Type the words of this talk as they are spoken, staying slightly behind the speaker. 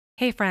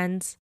Hey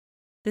friends,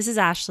 this is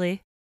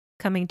Ashley,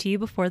 coming to you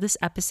before this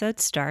episode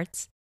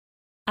starts.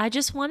 I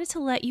just wanted to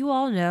let you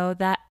all know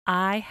that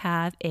I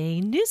have a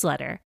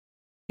newsletter.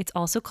 It's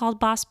also called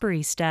Boss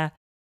Barista,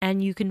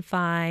 and you can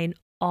find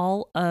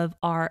all of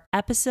our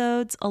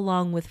episodes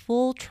along with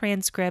full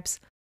transcripts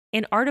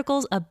and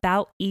articles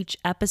about each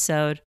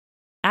episode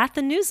at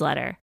the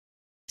newsletter.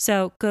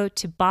 So go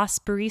to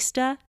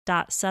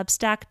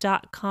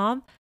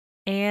bossbarista.substack.com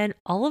and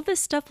all of this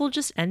stuff will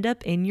just end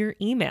up in your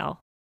email.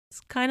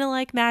 It's kind of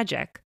like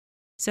magic.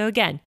 So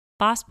again,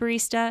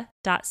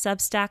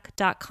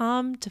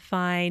 bossbarista.substack.com to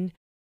find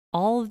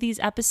all of these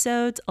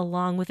episodes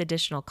along with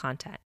additional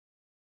content.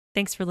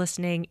 Thanks for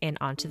listening and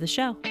on to the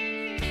show.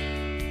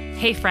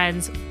 Hey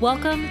friends,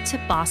 welcome to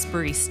Boss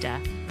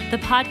Barista, the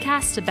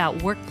podcast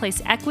about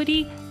workplace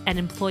equity and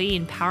employee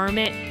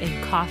empowerment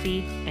in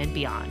coffee and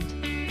beyond.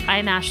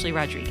 I'm Ashley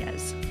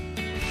Rodriguez.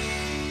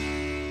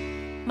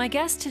 My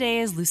guest today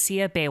is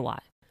Lucia Bawot,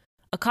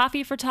 a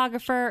coffee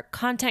photographer,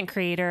 content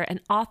creator,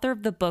 and author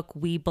of the book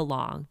We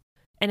Belong,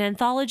 an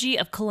anthology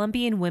of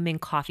Colombian women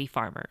coffee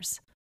farmers.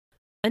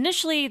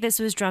 Initially, this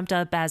was dreamt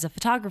up as a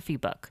photography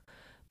book,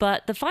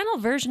 but the final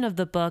version of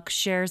the book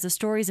shares the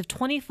stories of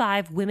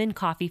 25 women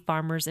coffee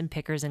farmers and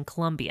pickers in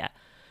Colombia,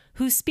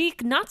 who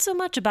speak not so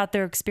much about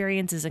their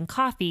experiences in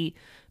coffee,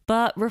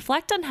 but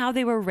reflect on how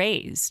they were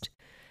raised.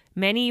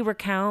 Many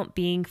recount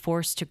being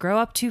forced to grow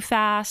up too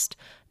fast,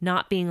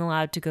 not being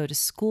allowed to go to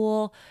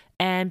school,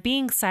 and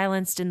being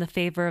silenced in the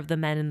favor of the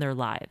men in their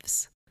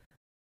lives.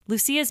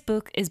 Lucia's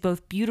book is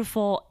both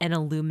beautiful and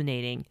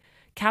illuminating,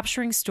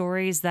 capturing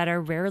stories that are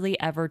rarely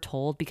ever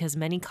told because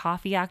many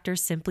coffee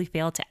actors simply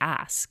fail to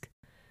ask.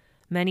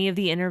 Many of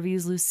the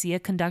interviews Lucia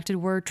conducted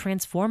were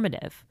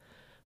transformative.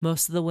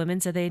 Most of the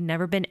women said they had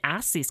never been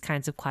asked these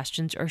kinds of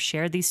questions or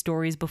shared these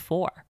stories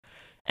before.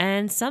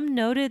 And some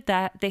noted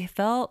that they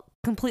felt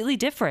completely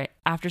different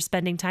after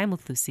spending time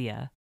with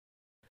Lucia.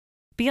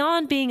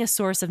 Beyond being a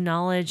source of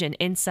knowledge and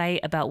insight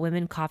about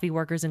women coffee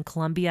workers in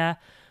Colombia,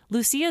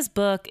 Lucia's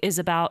book is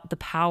about the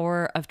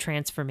power of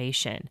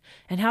transformation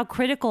and how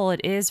critical it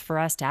is for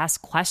us to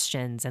ask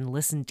questions and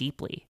listen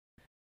deeply.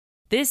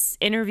 This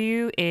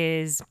interview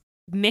is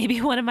maybe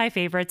one of my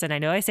favorites, and I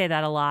know I say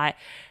that a lot,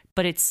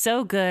 but it's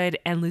so good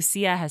and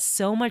Lucia has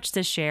so much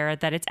to share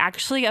that it's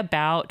actually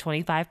about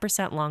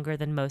 25% longer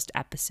than most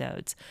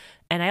episodes.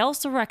 And I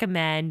also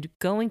recommend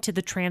going to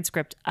the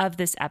transcript of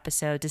this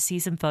episode to see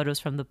some photos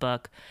from the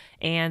book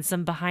and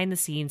some behind the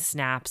scenes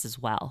snaps as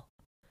well.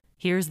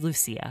 Here's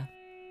Lucia.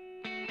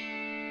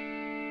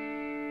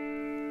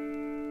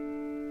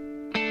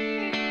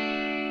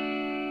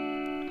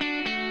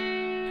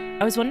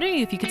 I was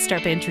wondering if you could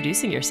start by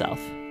introducing yourself.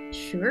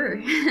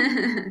 Sure.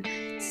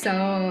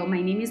 So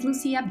my name is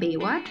Lucia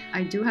Bawot.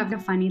 I do have a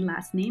funny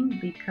last name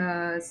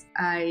because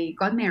I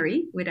got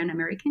married with an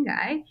American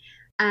guy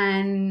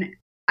and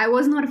I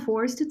was not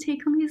forced to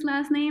take on his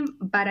last name,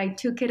 but I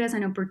took it as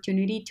an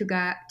opportunity to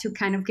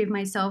kind of give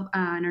myself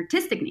an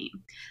artistic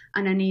name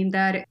and a name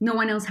that no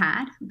one else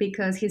had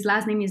because his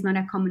last name is not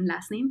a common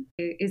last name.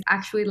 It's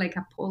actually like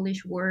a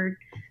Polish word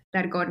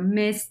that got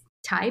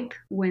mistyped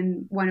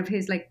when one of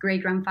his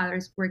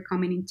great-grandfathers were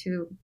coming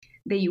into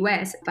the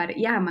US. But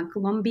yeah, I'm a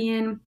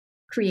Colombian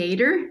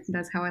creator.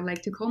 That's how I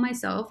like to call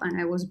myself. And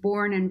I was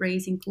born and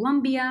raised in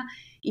Colombia,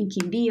 in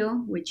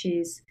Quindío, which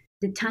is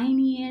the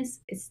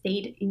tiniest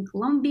state in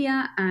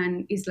Colombia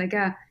and is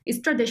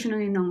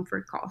traditionally known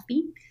for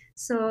coffee.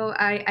 So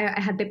I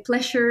had the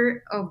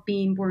pleasure of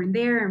being born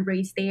there and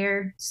raised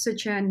there.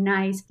 Such a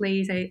nice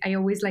place. I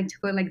always like to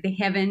call it the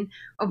heaven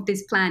of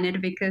this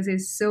planet because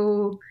it's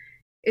so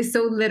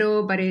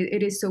little, but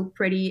it is so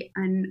pretty.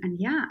 And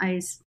yeah,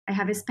 I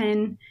have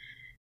spent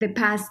the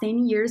past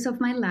 10 years of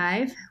my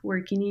life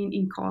working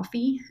in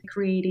coffee,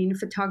 creating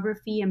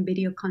photography and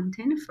video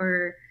content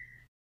for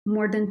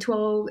more than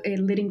 12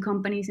 leading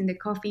companies in the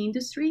coffee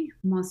industry.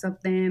 Most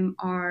of them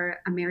are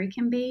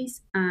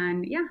American-based.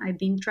 And yeah, I've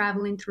been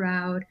traveling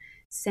throughout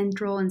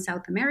Central and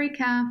South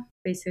America,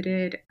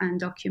 visited and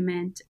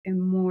document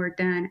more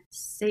than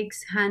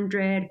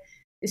 600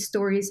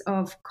 stories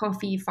of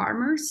coffee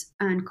farmers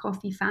and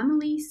coffee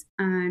families.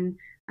 And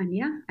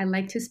yeah, I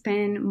like to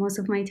spend most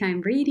of my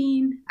time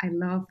reading. I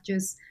love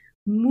just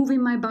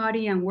moving my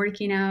body and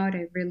working out.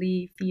 I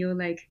really feel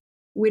like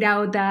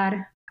without that,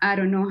 I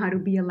don't know how to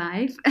be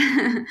alive.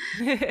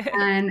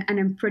 and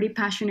I'm pretty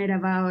passionate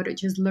about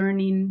just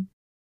learning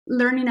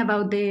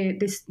about the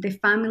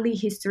family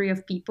history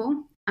of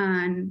people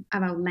and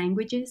about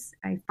languages.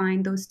 I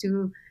find those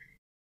two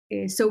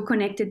so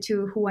connected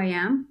to who I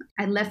am.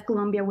 I left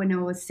Colombia when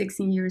I was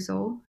 16 years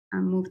old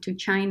and moved to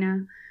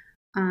China.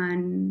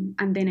 And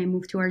then I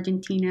moved to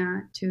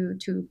Argentina to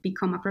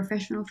become a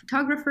professional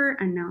photographer,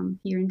 and now I'm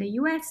here in the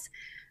US.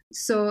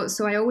 So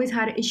I always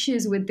had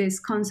issues with this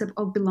concept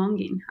of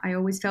belonging. I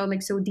always felt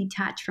so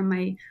detached from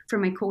my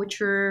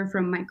culture,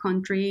 from my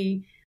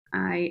country.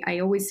 I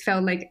always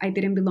felt like I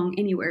didn't belong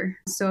anywhere.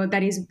 So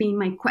that is been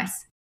my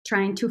quest,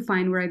 trying to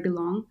find where I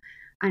belong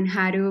and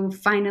how to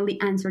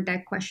finally answer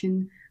that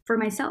question for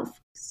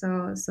myself.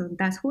 So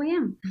that's who I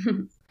am.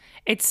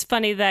 It's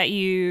funny that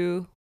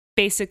you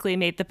basically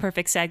made the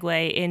perfect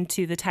segue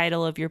into the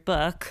title of your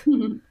book,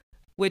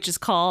 which is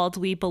called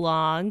We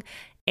Belong.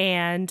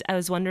 And I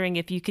was wondering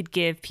if you could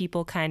give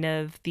people kind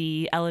of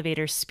the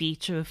elevator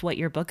speech of what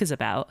your book is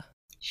about.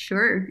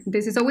 Sure.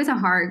 This is always a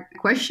hard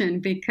question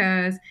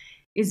because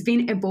it's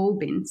been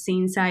evolving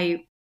since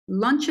I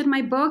launched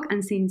my book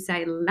and since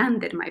I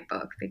landed my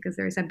book, because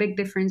there's a big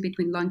difference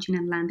between launching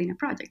and landing a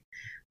project.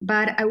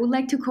 But I would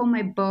like to call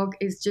my book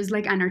is just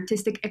like an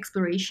artistic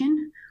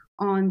exploration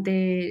on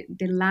the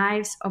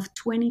lives of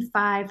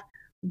 25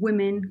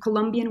 women,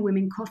 Colombian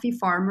women coffee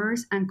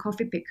farmers and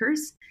coffee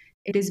pickers.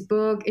 This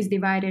book is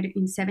divided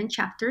in 7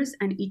 chapters,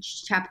 and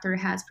each chapter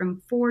has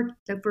from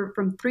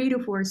 3 to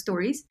 4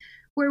 stories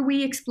where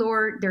we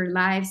explore their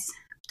lives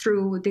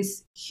through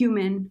this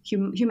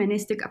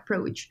humanistic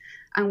approach,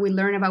 and we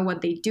learn about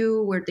what they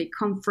do, where they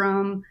come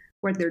from,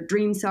 where their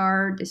dreams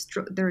are,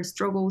 their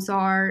struggles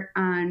are,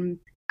 and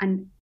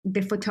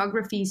the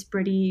photography is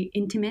pretty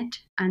intimate,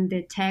 and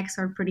the texts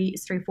are pretty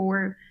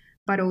straightforward,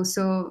 but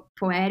also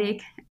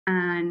poetic.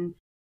 And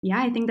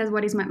yeah, I think that's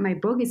what my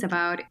book is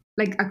about.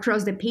 Like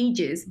across the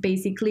pages,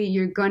 basically,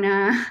 you're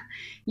gonna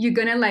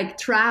like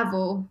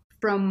travel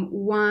from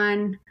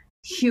one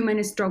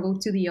human struggle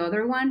to the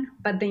other one,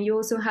 but then you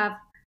also have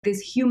this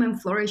human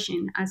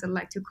flourishing, as I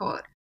like to call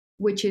it,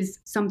 which is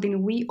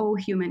something we all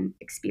human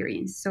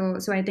experience. So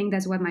I think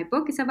that's what my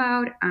book is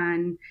about,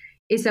 and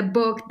it's a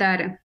book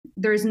that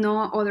there's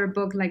no other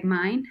book like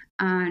mine,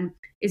 and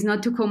it's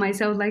not to call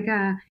myself like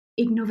a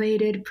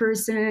innovative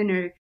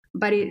person,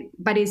 but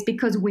it's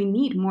because we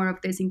need more of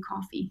this in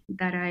coffee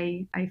that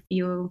I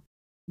feel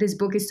this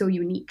book is so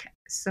unique.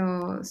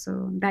 So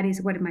that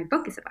is what my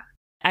book is about.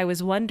 I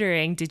was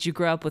wondering, did you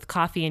grow up with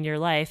coffee in your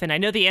life? And I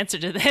know the answer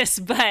to this,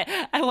 but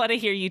I want to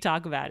hear you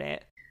talk about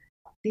it.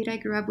 Did I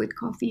grow up with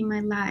coffee in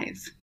my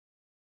life?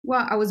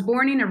 Well, I was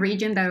born in a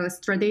region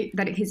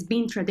that has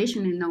been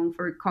traditionally known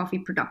for coffee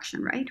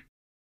production, right?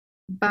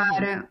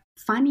 But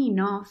funny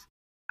enough,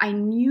 I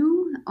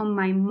knew on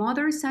my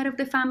mother's side of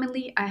the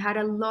family, I had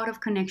a lot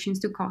of connections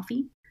to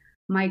coffee.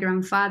 My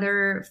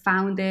grandfather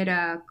founded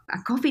a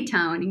coffee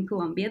town in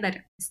Colombia that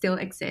still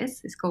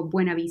exists. It's called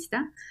Buena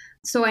Vista.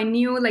 So I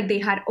knew like they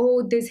had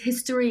all this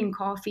history in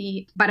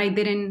coffee, but I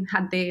didn't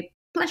have the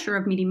pleasure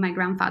of meeting my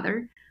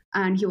grandfather.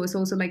 And he was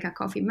also like a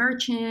coffee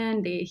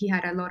merchant. He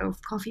had a lot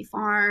of coffee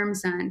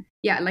farms. And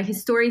yeah, like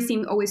his story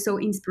seemed always so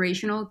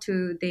inspirational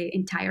to the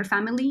entire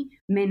family,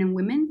 men and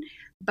women.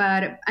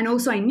 And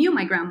also I knew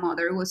my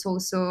grandmother was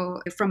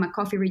also from a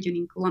coffee region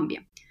in Colombia.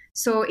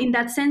 So in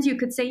that sense, you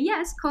could say,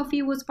 yes,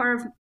 coffee was part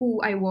of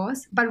who I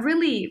was. But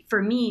really,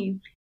 for me,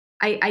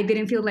 I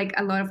didn't feel like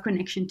a lot of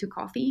connection to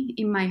coffee.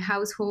 In my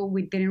household,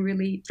 we didn't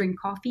really drink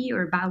coffee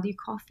or value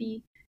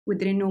coffee. We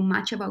didn't know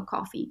much about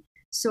coffee.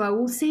 So I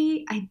will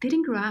say I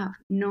didn't grow up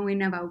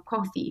knowing about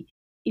coffee.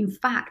 In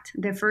fact,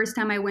 the first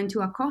time I went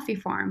to a coffee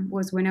farm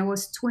was when I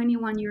was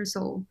 21 years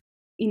old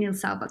in El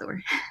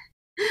Salvador.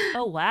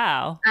 Oh,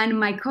 wow. And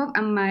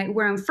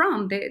where I'm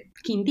from, the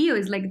Quindío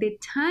is like the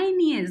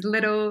tiniest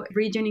little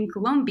region in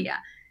Colombia.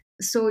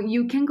 So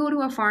you can go to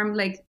a farm,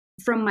 like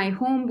from my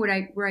home where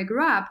I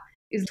grew up,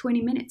 is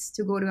 20 minutes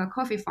to go to a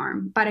coffee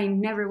farm, but I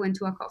never went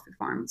to a coffee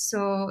farm.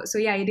 So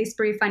yeah, it is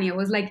pretty funny. I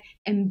was like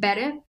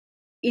embedded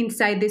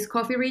inside this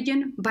coffee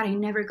region, but I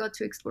never got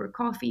to explore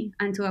coffee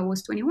until I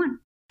was 21.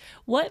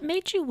 What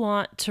made you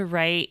want to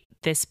write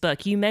this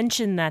book? You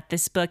mentioned that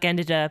this book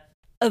ended up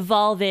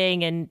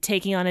evolving and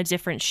taking on a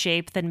different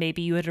shape than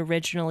maybe you had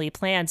originally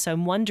planned. So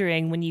I'm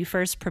wondering, when you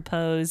first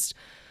proposed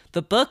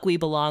the book We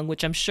Belong,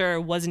 which I'm sure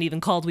wasn't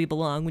even called We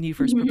Belong when you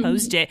first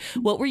proposed it,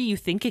 what were you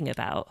thinking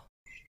about?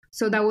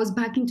 So that was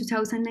back in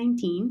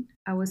 2019.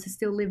 I was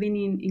still living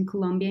in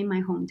Colombia, in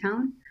my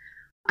hometown.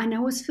 And I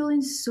was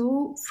feeling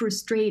so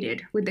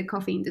frustrated with the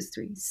coffee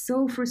industry,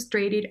 so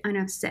frustrated and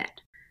upset.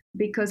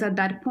 Because at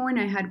that point,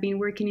 I had been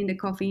working in the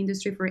coffee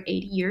industry for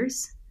 8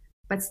 years,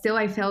 but still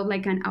I felt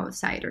like an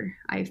outsider.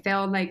 I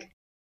felt like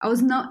I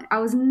was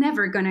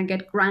never gonna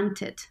get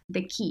granted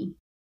the key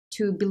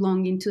to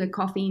belonging to the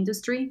coffee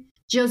industry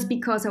just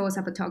because I was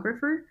a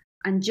photographer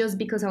and just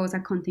because I was a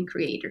content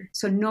creator.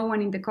 So no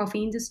one in the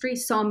coffee industry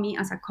saw me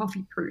as a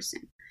coffee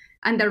person.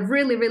 And that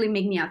really, really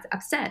made me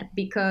upset,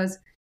 because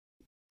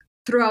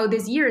throughout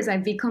these years,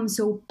 I've become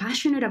so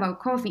passionate about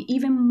coffee,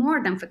 even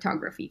more than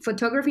photography.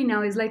 Photography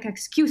now is like an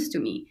excuse to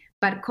me,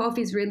 but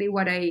coffee is really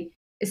what I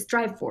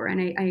strive for,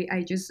 and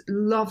I just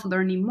love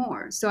learning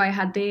more. So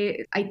I've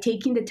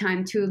taken the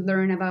time to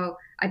learn about.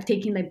 I've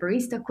taken like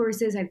barista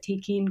courses, I've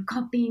taken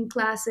copying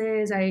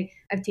classes,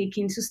 I've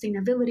taken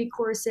sustainability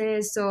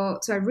courses. So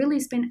I really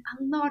spent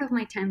a lot of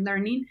my time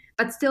learning,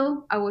 but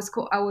still I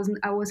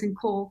wasn't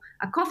called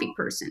a coffee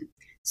person.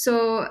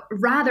 So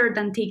rather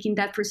than taking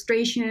that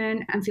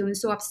frustration and feeling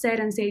so upset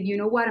and say, you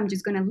know what, I'm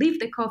just going to leave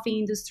the coffee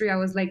industry, I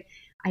was like,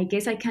 I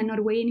guess I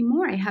cannot wait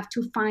anymore. I have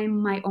to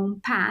find my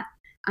own path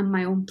and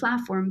my own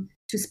platform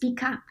to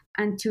speak up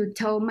and to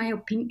tell my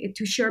opinion,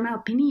 to share my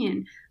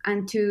opinion,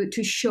 and to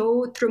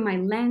show through my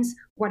lens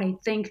what I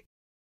think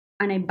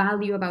and I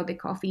value about the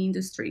coffee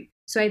industry.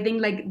 So I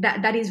think like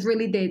that is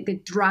really the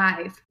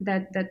drive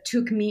that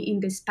took me in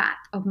this path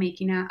of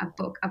making a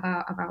book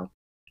about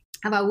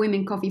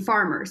women coffee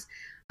farmers.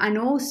 And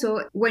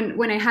also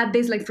when I had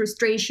this like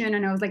frustration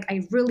and I was like,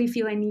 I really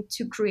feel I need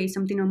to create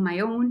something on my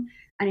own,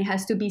 and it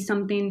has to be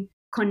something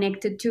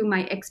connected to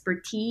my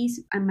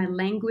expertise and my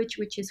language,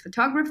 which is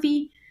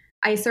photography.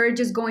 I started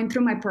just going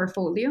through my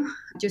portfolio,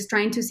 just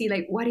trying to see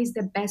like what is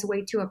the best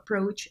way to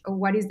approach, or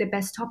what is the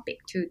best topic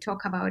to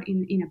talk about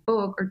in a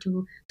book or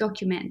to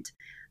document.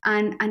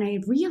 And I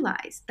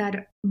realized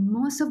that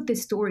most of the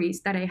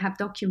stories that I have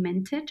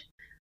documented,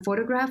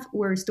 photographed,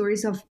 were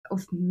stories of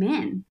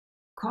men,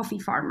 coffee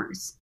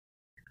farmers.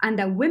 And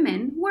the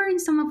women were in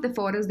some of the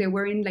photos. They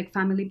were in like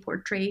family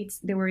portraits.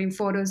 They were in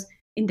photos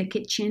in the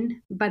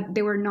kitchen, but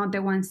they were not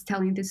the ones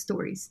telling the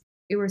stories.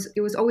 It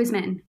was always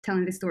men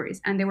telling the stories,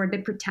 and they were the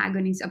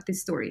protagonists of the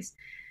stories.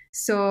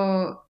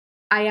 So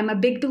I am a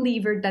big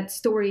believer that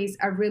stories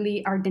are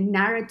the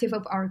narrative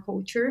of our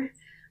culture.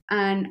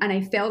 And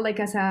I felt like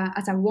as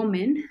a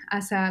woman,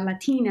 as a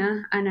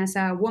Latina, and as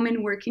a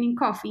woman working in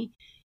coffee,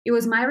 it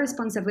was my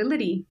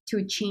responsibility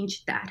to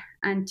change that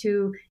and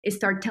to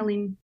start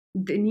telling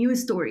the new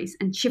stories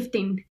and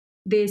shifting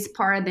this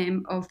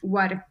paradigm of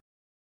what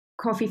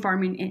coffee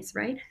farming is,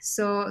 right?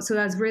 So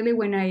that's really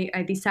when I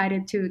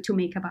decided to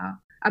make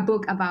a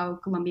book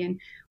about Colombian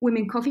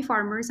women coffee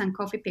farmers and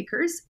coffee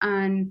pickers.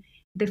 And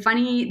the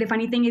funny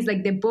thing is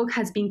like the book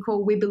has been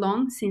called We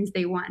Belong since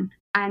day one.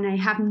 And I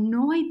have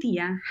no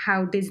idea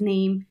how this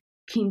name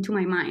came to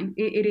my mind.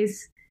 It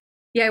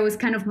was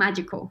kind of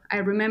magical. I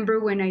remember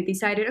when I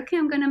decided, okay,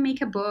 I'm going to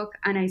make a book,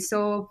 and I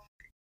saw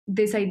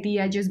this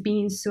idea just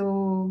being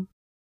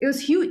it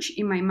was huge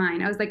in my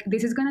mind. I was like,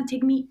 this is going to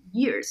take me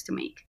years to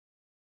make.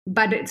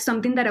 But it's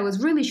something that I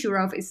was really sure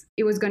of is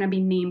it was going to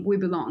be named We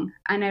Belong.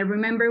 And I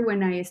remember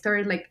when I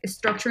started like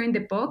structuring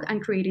the book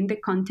and creating the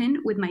content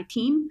with my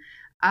team,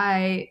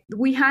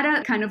 we had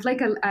a kind of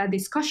like a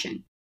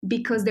discussion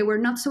because they were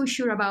not so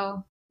sure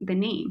about the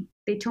name.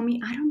 They told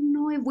me, I don't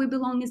know if We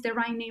Belong is the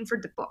right name for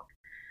the book.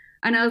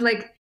 And I was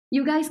like,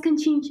 you guys can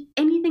change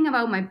anything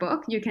about my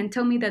book. You can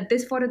tell me that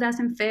this photo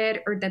doesn't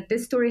fit or that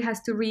this story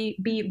has to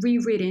be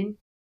rewritten,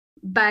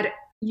 but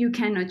you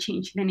cannot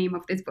change the name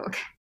of this book.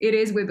 It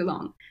is We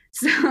Belong.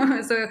 So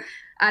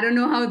I don't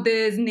know how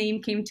this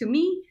name came to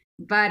me,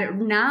 but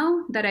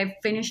now that I've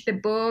finished the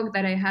book,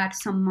 that I had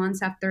some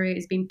months after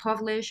it's been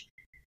published,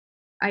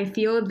 I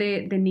feel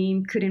the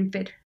name couldn't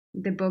fit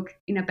the book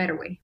in a better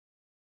way.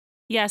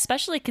 Yeah,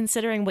 especially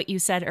considering what you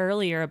said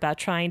earlier about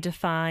trying to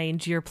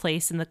find your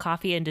place in the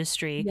coffee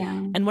industry. Yeah.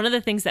 And one of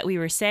the things that we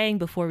were saying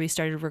before we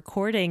started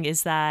recording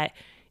is that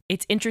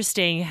it's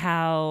interesting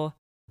how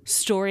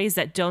stories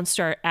that don't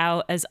start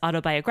out as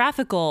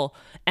autobiographical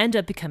end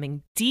up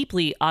becoming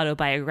deeply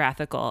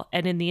autobiographical.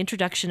 And in the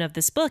introduction of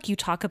this book, you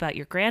talk about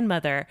your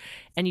grandmother,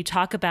 and you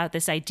talk about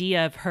this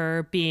idea of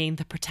her being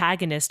the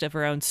protagonist of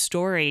her own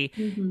story.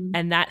 Mm-hmm.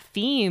 And that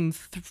theme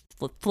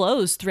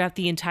flows throughout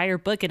the entire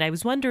book. And I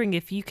was wondering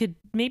if you could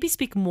maybe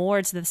speak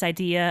more to this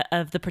idea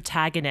of the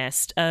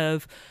protagonist,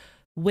 of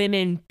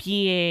women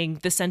being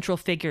the central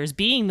figures,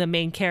 being the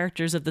main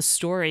characters of the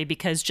story.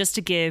 Because just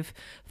to give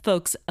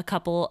folks a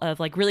couple of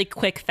like really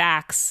quick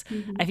facts,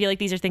 Mm-hmm. I feel like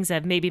these are things that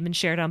have maybe been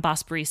shared on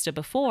Boss Barista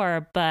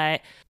before,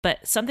 but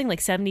something like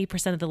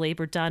 70% of the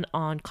labor done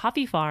on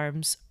coffee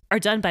farms are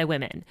done by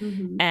women.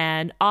 Mm-hmm.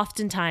 And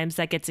oftentimes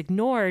that gets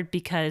ignored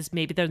because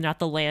maybe they're not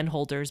the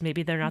landholders,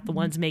 maybe they're not the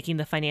ones making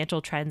the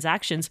financial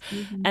transactions.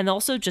 Mm-hmm. And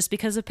also just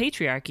because of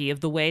patriarchy, of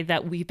the way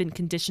that we've been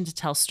conditioned to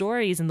tell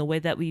stories and the way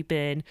that we've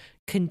been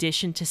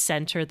conditioned to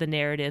center the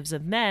narratives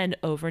of men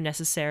over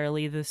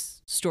necessarily the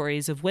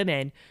stories of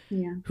women,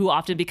 Yeah. who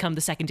often become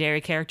the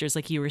secondary characters,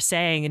 like you were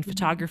saying. In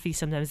photography,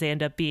 sometimes they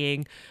end up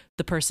being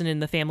the person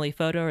in the family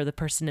photo or the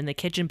person in the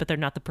kitchen, but they're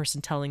not the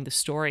person telling the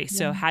story.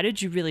 So how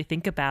did you really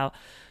think about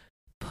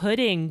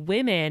putting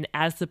women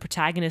as the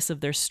protagonists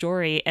of their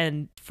story?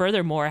 And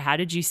furthermore, how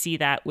did you see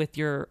that with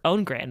your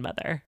own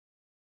grandmother?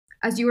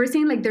 As you were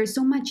saying, like there's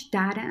so much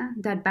data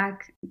that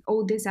back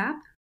all this up,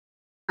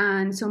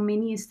 and so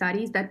many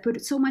studies that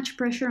put so much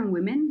pressure on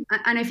women.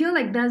 And I feel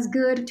like that's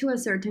good to a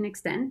certain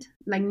extent,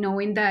 like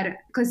knowing that,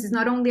 because it's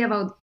not only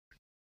about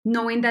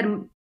knowing that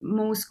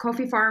most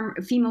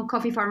female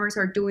coffee farmers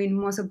are doing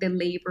most of the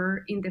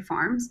labor in the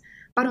farms,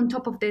 but on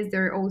top of this,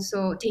 they're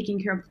also taking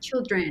care of the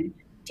children,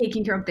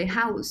 taking care of the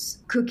house,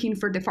 cooking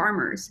for the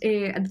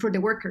for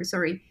the workers,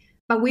 sorry.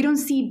 But we don't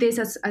see this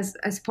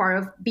as part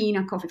of being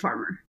a coffee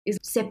farmer. It's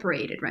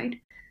separated, right?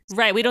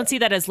 Right. We don't see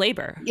that as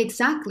labor.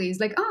 Exactly. It's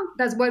like, oh,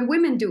 that's what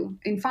women do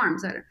in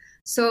farms.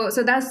 So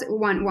that's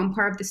one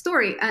part of the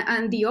story.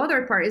 And the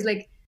other part is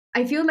like,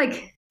 I feel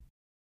like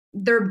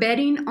they're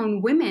betting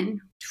on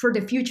women for the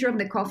future of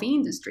the coffee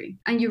industry.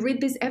 And you read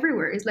this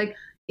everywhere. It's like,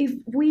 if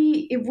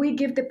we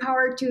give the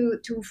power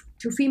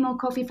to female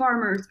coffee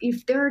farmers,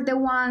 if they're the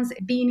ones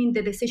being in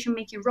the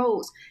decision-making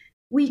roles,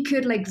 we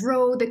could like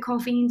grow the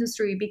coffee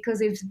industry,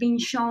 because it's been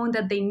shown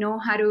that they know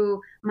how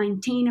to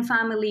maintain a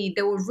family.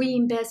 They will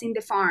reinvest in the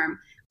farm.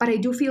 But I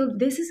do feel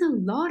this is a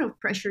lot of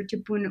pressure to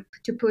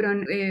put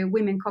on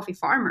women coffee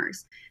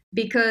farmers,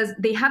 because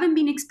they haven't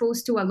been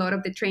exposed to a lot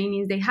of the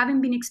trainings. They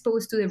haven't been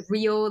exposed to the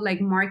real like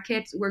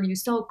markets where you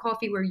sell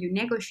coffee, where you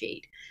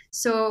negotiate.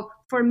 So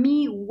for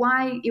me,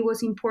 why it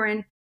was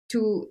important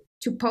to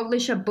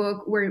publish a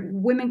book where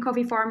women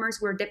coffee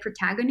farmers were the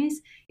protagonists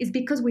is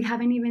because we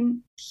haven't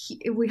even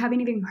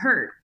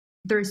heard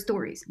their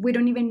stories. We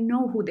don't even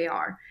know who they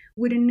are.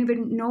 We don't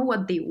even know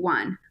what they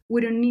want. We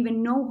don't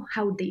even know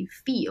how they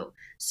feel.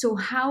 So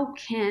how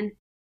can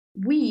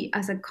we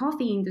as a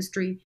coffee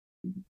industry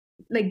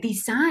like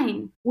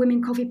design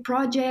women coffee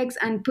projects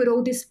and put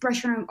all this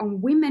pressure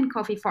on women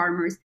coffee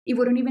farmers if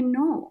we don't even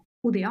know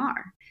who they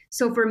are?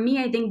 So for me,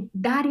 I think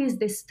that is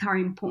the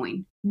starting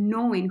point,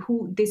 knowing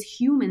who these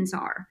humans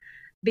are,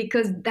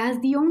 because that's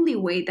the only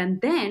way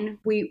that then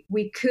we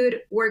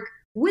could work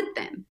with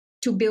them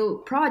to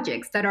build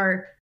projects that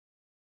are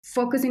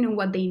focusing on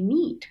what they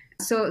need.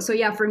 So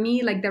yeah, for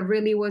me, like that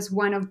really was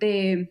one of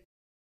the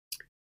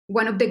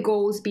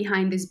goals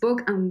behind this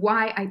book, and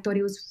why I thought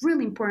it was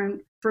really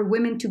important for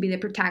women to be the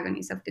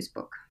protagonists of this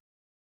book.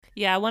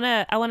 Yeah, I want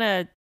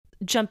to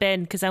jump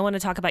in because I want to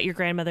talk about your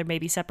grandmother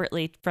maybe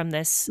separately from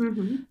this,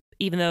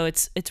 even though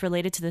it's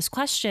related to this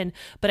question.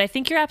 But I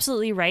think you're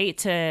absolutely right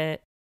to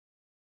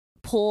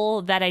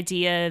pull that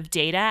idea of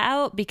data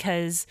out,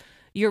 because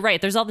you're right.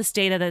 There's all this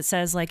data that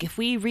says like if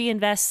we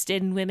reinvest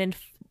in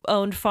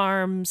women-owned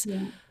farms,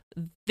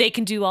 they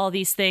can do all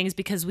these things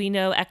because we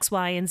know X,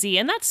 Y, and Z.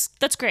 And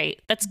that's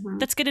great.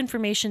 That's good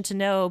information to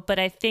know. But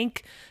I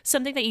think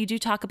something that you do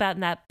talk about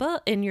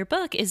in your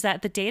book is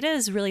that the data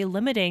is really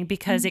limiting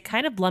because it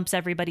kind of lumps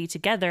everybody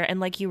together. And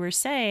like you were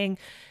saying,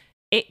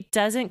 it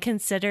doesn't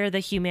consider the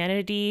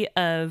humanity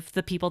of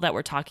the people that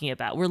we're talking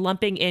about. We're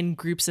lumping in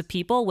groups of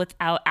people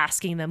without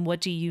asking them, what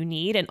do you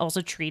need? And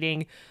also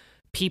treating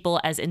people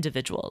as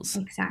individuals.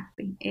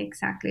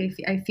 Exactly.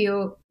 I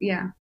feel,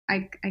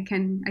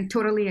 I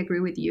totally agree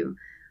with you.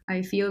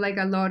 I feel like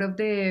a lot of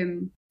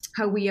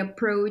how we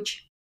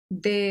approach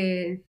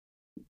the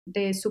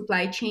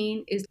supply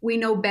chain is we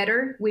know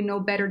better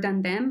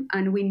than them,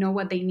 and we know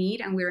what they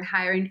need, and we're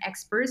hiring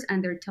experts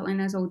and they're telling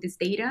us all this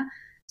data.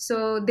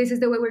 So this is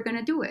the way we're going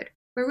to do it.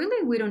 But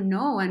really, we don't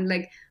know. And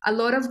like a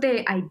lot of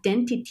the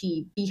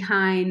identity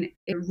behind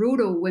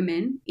rural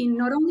women, in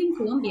not only in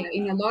Colombia,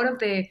 in a lot of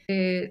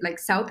the like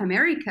South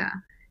America,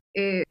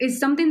 is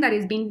something that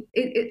is being,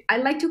 I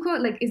like to call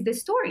it like, is the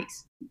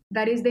stories.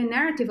 That is the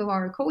narrative of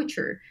our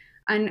culture.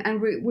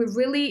 And we're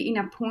really in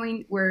a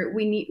point where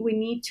we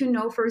need to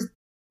know first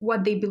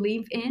what they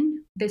believe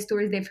in, the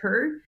stories they've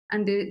heard,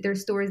 and their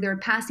stories they're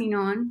passing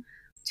on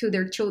to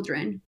their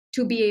children,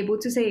 to be able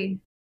to say,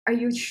 are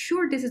you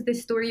sure this is the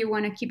story you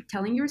want to keep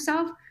telling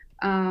yourself?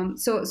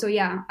 So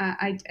yeah,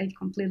 I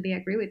completely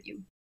agree with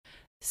you.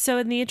 So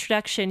in the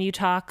introduction, you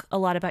talk a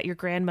lot about your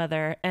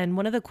grandmother. And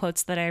one of the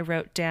quotes that I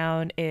wrote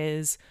down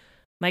is,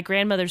 my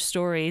grandmother's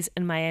stories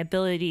and my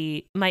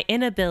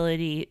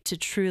inability to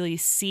truly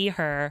see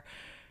her.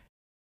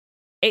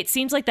 It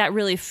seems like that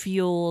really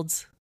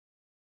fueled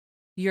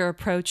your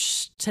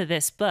approach to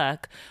this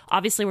book.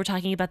 Obviously, we're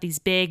talking about these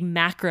big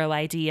macro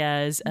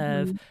ideas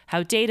of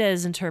how data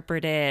is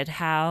interpreted,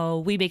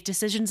 how we make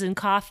decisions in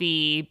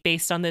coffee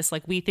based on this,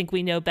 like we think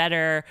we know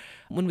better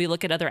when we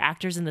look at other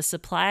actors in the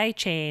supply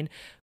chain.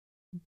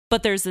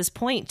 But there's this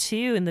point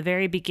too in the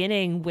very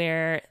beginning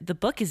where the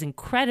book is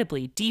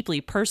incredibly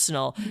deeply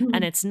personal,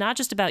 and it's not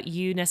just about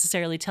you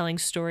necessarily telling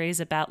stories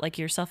about like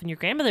yourself and your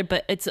grandmother,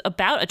 but it's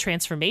about a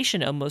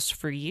transformation almost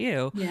for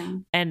you. Yeah.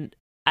 And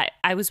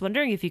I was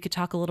wondering if you could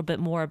talk a little bit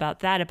more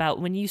about that,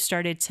 about when you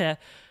started to,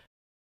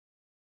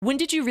 when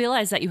did you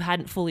realize that you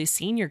hadn't fully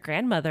seen your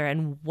grandmother,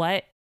 and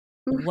what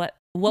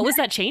was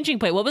that changing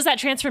point? What was that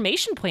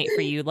transformation point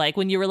for you? Like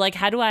when you were like,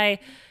 how do I,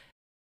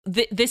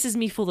 this is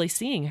me fully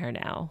seeing her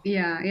now?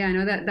 Yeah,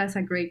 no, that's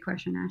a great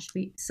question,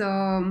 Ashley.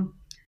 So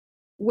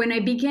when I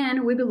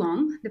began We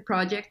Belong, the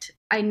project,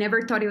 I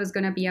never thought it was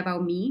going to be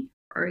about me,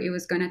 or it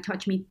was going to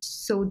touch me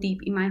so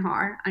deep in my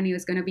heart, and it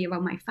was going to be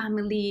about my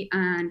family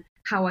and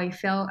how I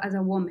felt as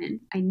a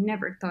woman. I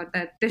never thought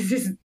that this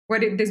is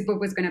what this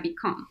book was going to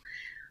become.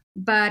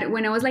 But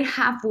when I was like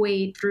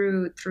halfway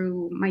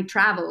through my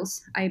travels,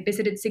 I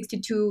visited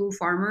 62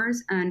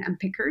 farmers and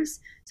pickers.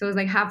 So I was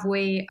like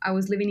halfway. I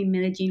was living in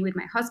Medellin with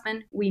my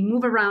husband. We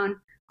moved around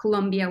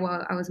Colombia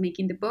while I was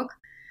making the book.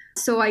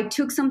 So I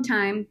took some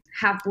time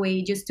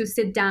halfway just to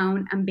sit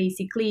down and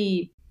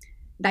basically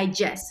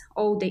digest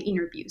all the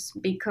interviews,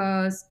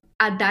 because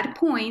at that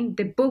point,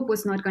 the book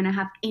was not going to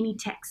have any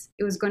text.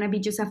 It was going to be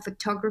just a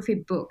photography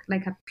book,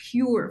 like a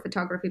pure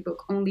photography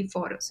book, only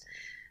photos.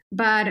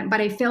 But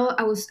I felt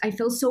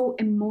so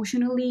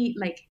emotionally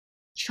like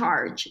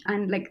charged,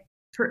 and like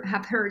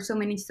have heard so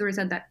many stories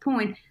at that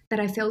point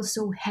that I felt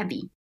so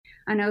heavy.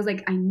 And I was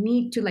like, I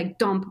need to like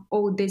dump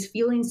all this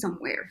feeling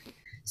somewhere.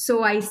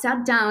 So I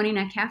sat down in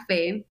a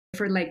cafe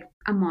for like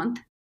a month,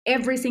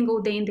 every single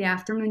day in the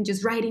afternoon,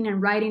 just writing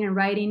and writing and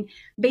writing,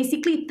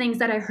 basically things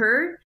that I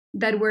heard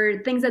that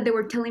were things that they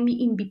were telling me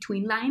in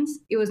between lines.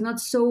 It was not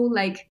so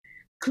like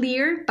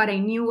clear, but I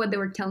knew what they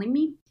were telling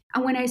me.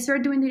 And when I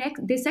started doing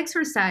this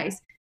exercise,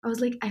 I was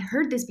like, I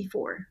heard this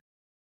before.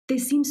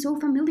 This seems so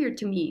familiar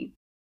to me.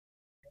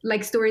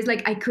 Like stories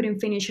like I couldn't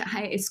finish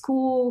high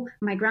school,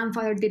 my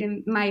father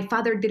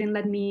didn't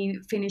let me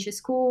finish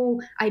school,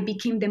 I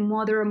became the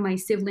mother of my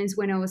siblings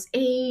when I was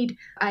 8,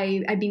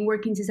 I've been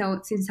working since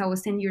I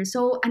was 10 years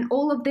old, and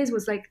all of this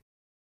was like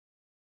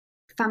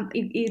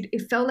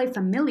it felt like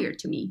familiar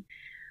to me.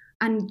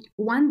 And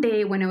one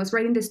day when I was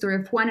writing the story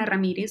of Juana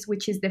Ramirez,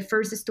 which is the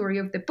first story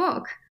of the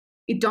book,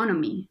 it dawned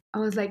on me. I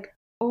was like,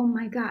 oh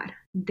my God,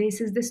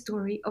 this is the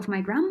story of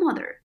my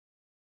grandmother.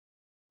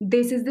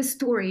 This is the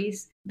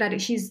stories that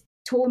she's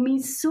told me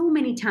so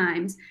many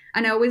times.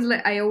 And I always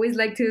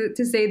like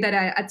to say that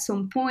at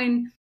some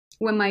point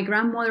when my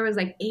grandmother was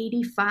like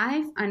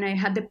 85 and I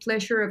had the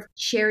pleasure of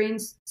sharing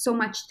so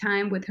much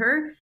time with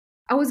her,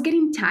 I was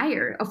getting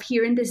tired of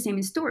hearing the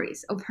same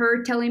stories of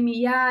her telling me,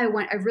 yeah,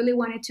 I really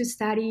wanted to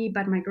study,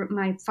 but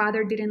my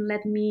father didn't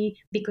let me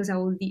because I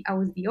was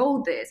the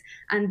oldest.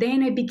 And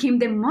then I became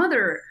the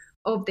mother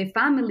of the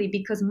family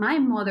because my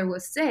mother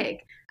was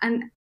sick.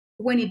 And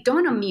when it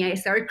dawned on me, I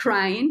started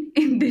crying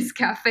in this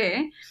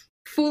cafe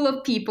full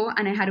of people,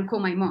 and I had to call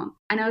my mom.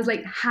 And I was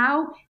like,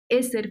 how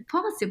is it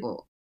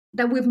possible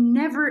that we've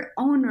never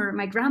honored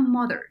my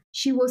grandmother?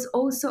 She was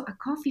also a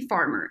coffee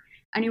farmer.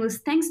 And it was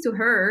thanks to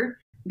her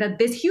that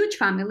this huge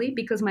family,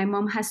 because my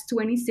mom has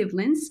 20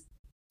 siblings,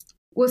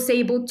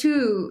 they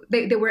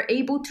were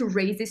able to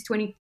raise these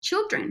 20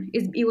 children.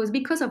 It was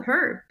because of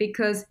her,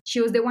 because she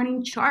was the one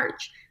in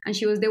charge and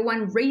she was the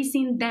one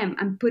raising them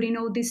and putting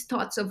all these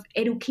thoughts of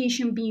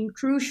education being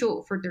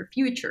crucial for their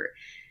future.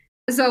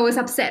 So I was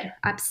upset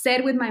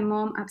with my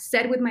mom,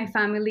 upset with my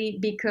family,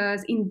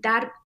 because in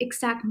that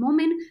exact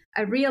moment,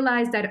 I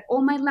realized that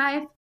all my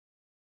life,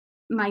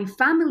 my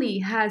family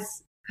had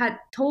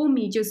told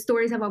me just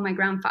stories about my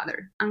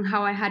grandfather and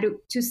how I had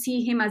to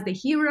see him as the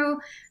hero,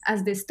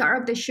 as the star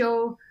of the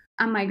show.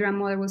 And my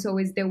grandmother was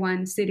always the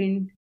one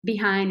sitting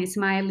behind,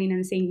 smiling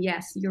and saying,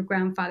 yes, your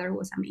grandfather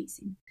was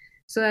amazing.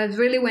 So that's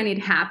really when it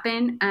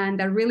happened. And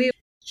that really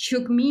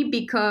shook me,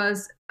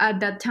 because at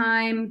that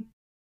time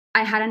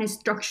I had a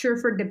structure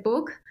for the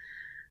book.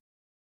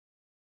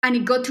 And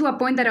it got to a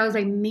point that I was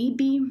like,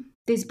 maybe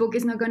this book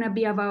is not going to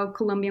be about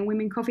Colombian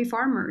women coffee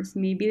farmers.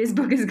 Maybe this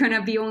book is going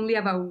to be only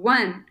about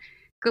one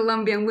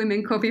Colombian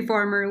women coffee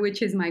farmer,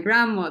 which is my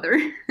grandmother.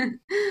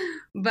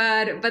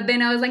 but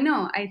then I was like,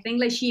 no, I think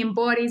like she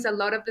embodies a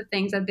lot of the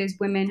things that these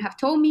women have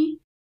told me.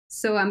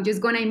 So I'm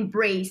just going to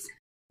embrace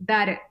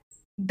that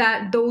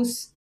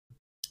those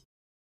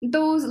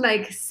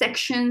like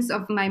sections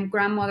of my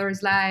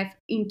grandmother's life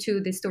into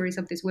the stories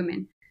of these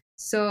women.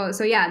 So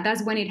yeah,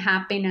 that's when it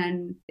happened.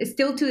 And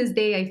still to this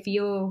day, I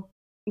feel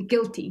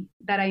guilty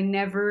that I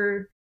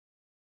never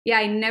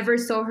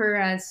saw her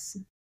as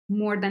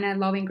more than a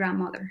loving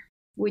grandmother,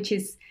 which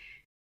is,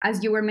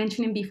 as you were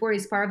mentioning before,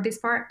 is part of this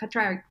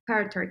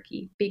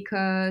patriarchy.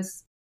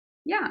 Because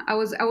yeah, I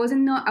was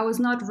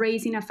not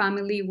raised in a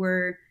family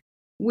where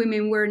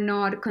women were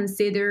not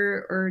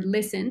considered or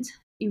listened.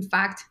 In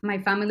fact, my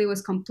family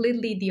was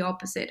completely the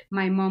opposite.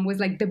 My mom was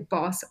like the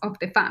boss of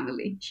the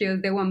family. She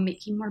was the one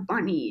making more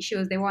money. She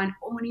was the one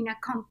owning a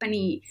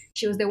company.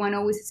 She was the one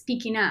always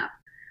speaking up.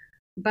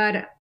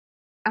 But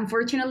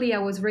unfortunately, I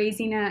was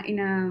raised in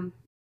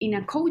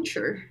a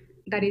culture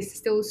that is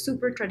still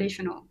super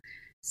traditional.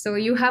 So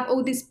you have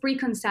all these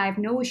preconceived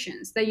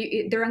notions that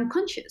they're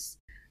unconscious.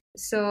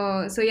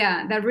 So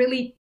yeah,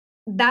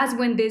 that's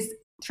when this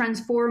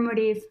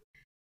transformative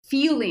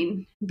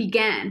feeling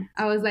began.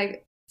 I was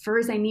like,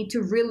 first I need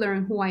to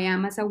relearn who I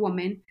am as a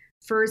woman.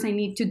 First I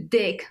need to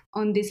dig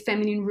on these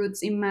feminine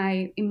roots in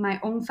my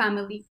own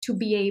family to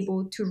be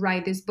able to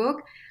write this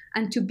book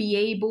and to be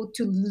able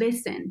to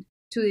listen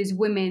to these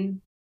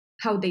women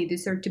how they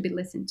deserve to be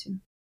listened to.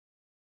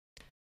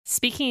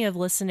 Speaking of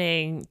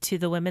listening to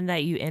the women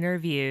that you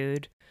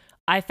interviewed,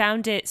 I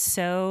found it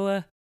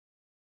so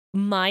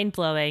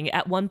mind-blowing.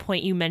 At one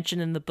point you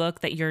mentioned in the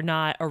book that you're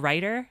not a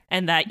writer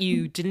and that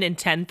you didn't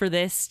intend for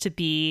this to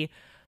be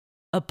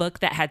a book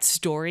that had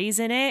stories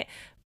in it,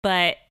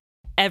 but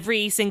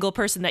every single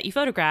person that you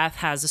photograph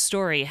has a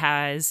story,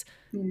 has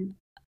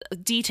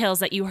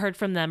details that you heard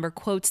from them or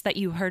quotes that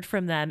you heard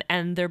from them,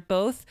 and they're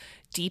both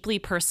deeply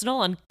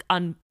personal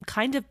on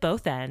kind of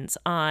both ends,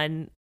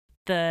 on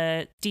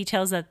the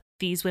details that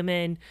these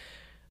women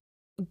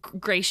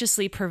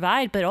graciously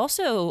provide, but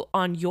also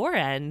on your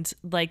end.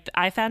 Like,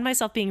 I found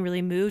myself being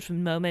really moved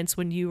from moments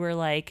when you were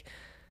like,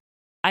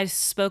 I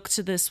spoke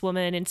to this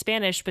woman in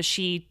Spanish, but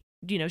she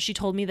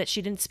told me that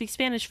she didn't speak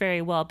Spanish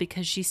very well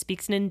because she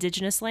speaks an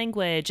indigenous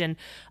language, and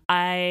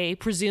I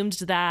presumed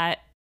that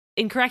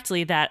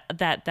incorrectly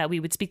that we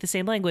would speak the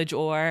same language.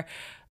 Or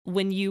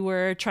when you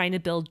were trying to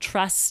build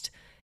trust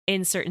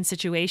in certain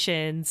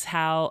situations,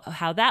 how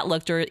that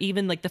looked. Or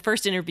even like the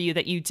first interview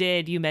that you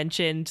did, you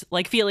mentioned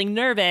like feeling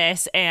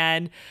nervous,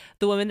 and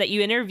the woman that you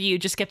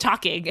interviewed just kept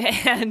talking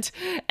and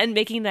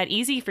making that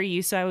easy for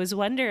you. So I was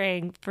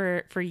wondering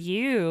for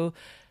you,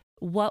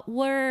 what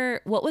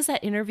was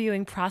that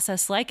interviewing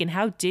process like, and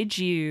how did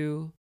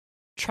you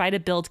try to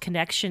build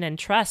connection and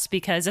trust,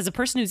 because as a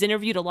person who's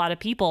interviewed a lot of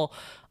people,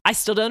 I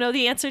still don't know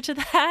the answer to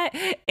that.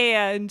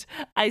 And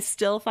I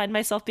still find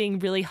myself being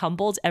really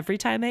humbled every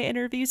time I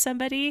interview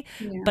somebody.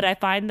 Yeah. But I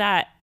find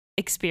that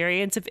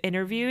experience of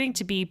interviewing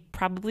to be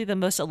probably the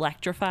most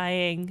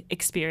electrifying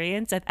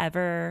experience I've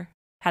ever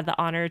had the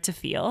honor to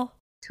feel.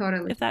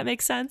 Totally. If that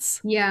makes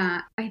sense.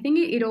 Yeah, I think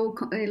it all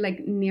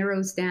like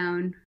narrows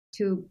down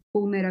to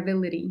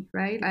vulnerability,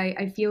 right?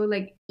 I feel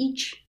like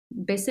each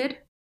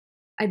visit,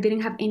 I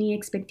didn't have any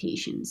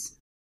expectations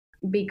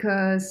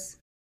because,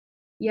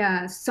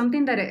 yeah,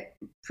 something that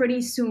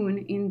pretty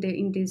soon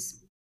in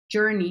this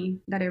journey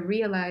that I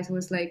realized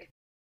was like,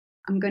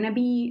 I'm gonna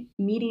be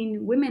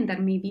meeting women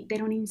that maybe they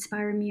don't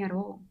inspire me at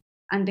all,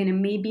 and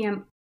then maybe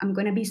I'm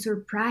gonna be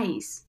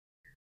surprised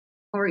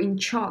or in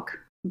shock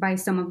by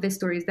some of the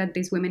stories that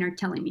these women are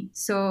telling me.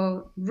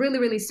 So really,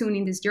 really soon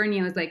in this journey,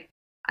 I was like,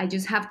 I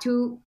just have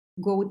to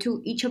go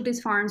to each of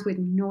these farms with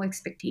no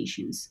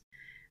expectations.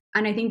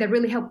 And I think that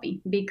really helped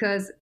me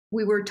because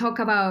we were talk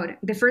about,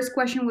 the first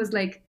question was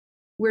like,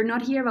 we're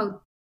not here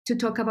to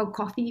talk about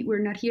coffee.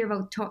 We're not here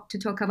to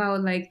talk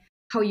about like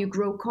how you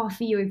grow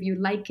coffee or if you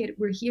like it.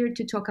 We're here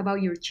to talk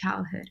about your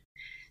childhood.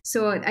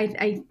 So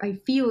I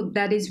feel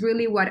that is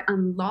really what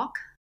unlock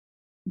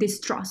this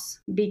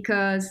trust,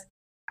 because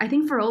I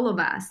think for all of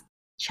us,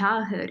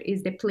 childhood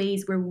is the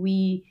place where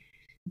we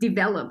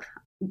develop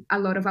a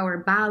lot of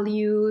our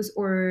values,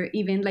 or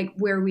even like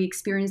where we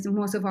experience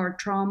most of our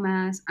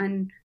traumas.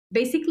 And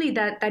basically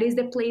that is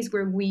the place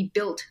where we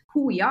build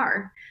who we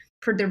are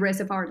for the rest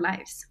of our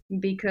lives,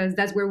 because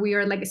that's where we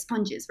are like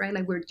sponges, right?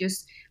 Like we're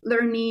just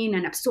learning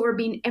and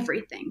absorbing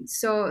everything.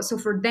 So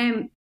for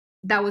them,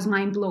 that was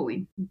mind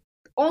blowing.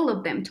 All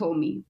of them told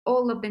me,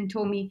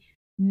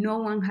 no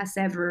one has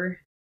ever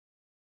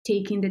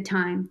taken the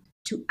time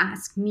to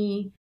ask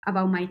me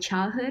about my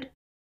childhood,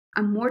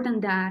 and more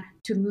than that,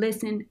 to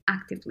listen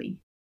actively.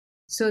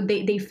 So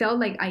they felt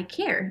like I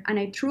care, and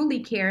I truly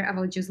care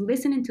about just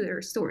listening to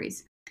their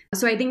stories.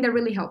 So I think that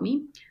really helped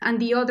me. And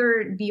the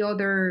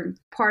other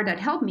part that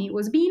helped me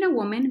was being a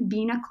woman,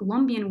 being a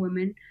Colombian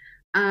woman,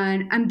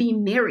 and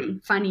being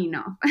married, funny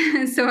enough.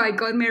 So I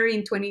got married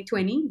in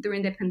 2020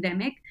 during the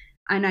pandemic,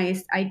 and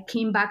I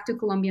came back to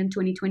Colombia in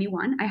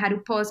 2021. I had to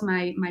pause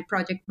my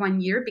project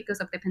 1 year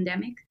because of the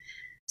pandemic.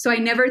 So I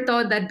never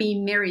thought that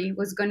being married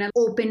was going to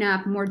open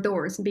up more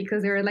doors,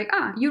 because they were like,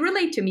 you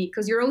relate to me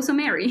because you're also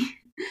married.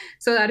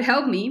 So that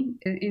helped me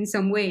in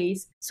some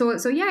ways. So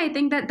yeah, I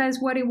think that's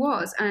what it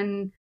was.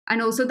 And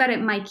also that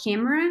my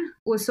camera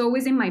was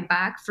always in my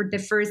bag for the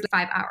first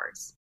 5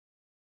 hours.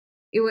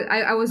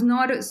 I was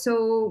not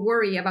so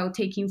worried about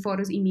taking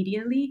photos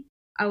immediately.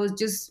 I was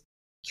just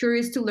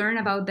curious to learn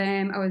about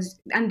them.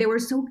 And they were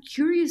so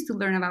curious to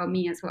learn about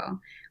me as well,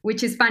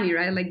 which is funny,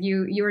 right? Like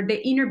you're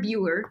the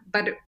interviewer,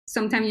 but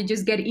sometimes you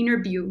just get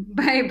interviewed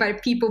by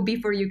people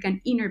before you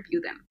can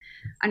interview them.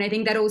 And I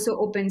think that also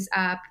opens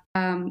up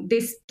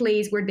this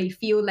place where they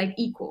feel like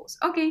equals.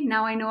 Okay,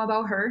 now I know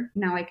about her.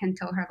 Now I can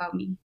tell her about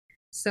me.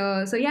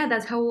 So yeah,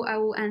 that's how I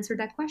will answer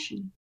that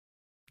question.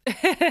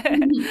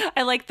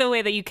 I like the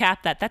way that you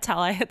cap that. That's how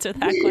I answer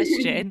that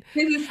question.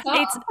 It's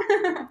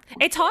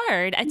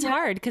hard. It's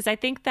hard because I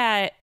think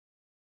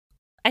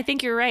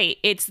you're right.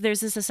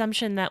 There's this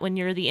assumption that when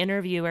you're the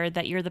interviewer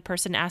that you're the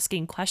person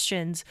asking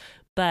questions,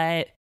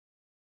 but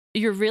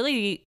you're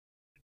really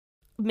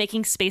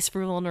making space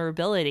for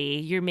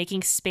vulnerability. You're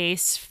making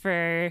space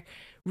for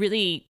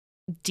really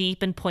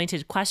deep and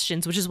pointed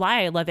questions, which is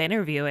why I love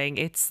interviewing.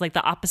 It's like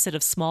the opposite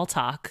of small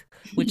talk,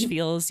 which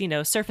feels,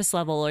 surface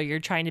level, or you're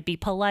trying to be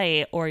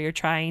polite, or you're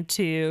trying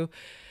to,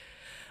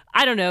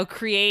 I don't know,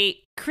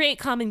 create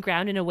common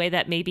ground in a way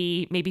that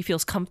maybe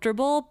feels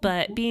comfortable.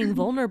 But being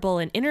vulnerable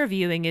and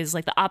interviewing is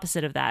like the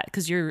opposite of that,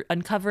 because you're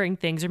uncovering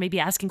things or maybe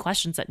asking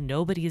questions that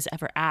nobody has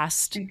ever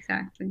asked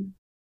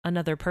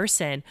another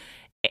person.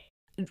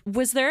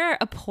 Was there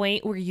a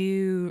point where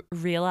you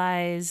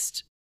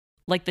realized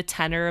like the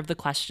tenor of the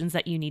questions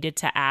that you needed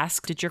to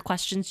ask? Did your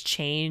questions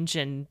change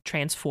and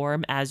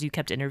transform as you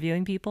kept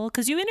interviewing people?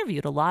 Because you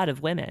interviewed a lot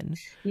of women.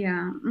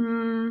 Yeah.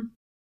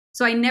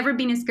 So I never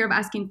been scared of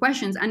asking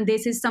questions. And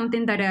this is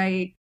something that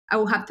I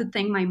will have to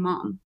thank my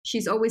mom.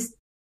 She's always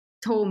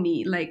told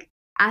me, like,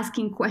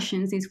 asking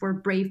questions is for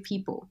brave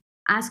people.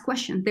 Ask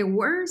questions. The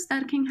worst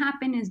that can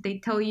happen is they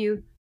tell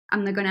you,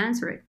 I'm not going to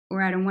answer it,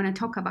 or I don't want to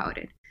talk about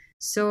it.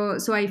 So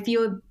I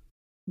feel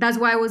that's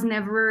why I was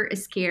never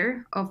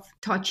scared of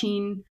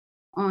touching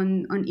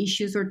on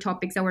issues or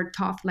topics that were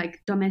tough,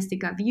 like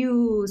domestic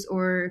abuse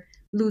or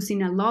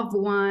losing a loved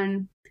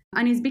one.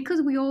 And it's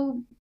because we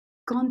all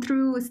gone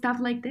through stuff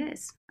like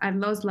this. I've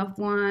lost loved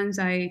ones.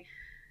 I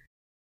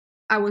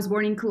was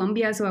born in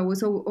Colombia, so I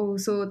was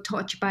also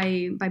touched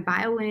by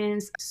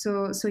violence.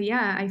 So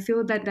yeah, I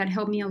feel that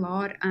helped me a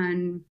lot.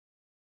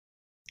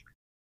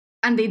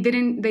 And they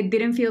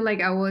didn't feel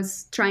like I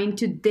was trying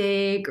to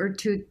dig or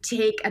to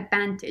take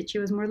advantage. It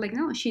was more like,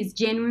 no, she's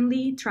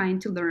genuinely trying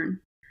to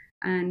learn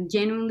and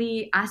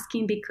genuinely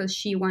asking because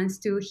she wants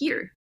to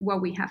hear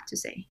what we have to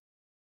say.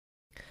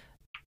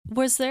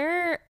 Was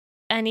there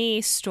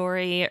any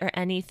story or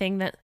anything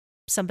that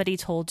somebody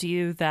told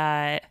you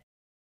that,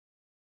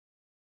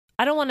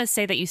 I don't want to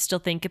say that you still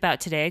think about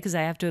today, because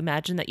I have to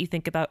imagine that you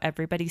think about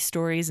everybody's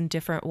stories in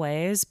different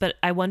ways, but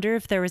I wonder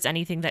if there was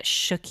anything that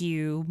shook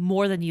you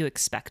more than you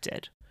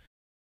expected?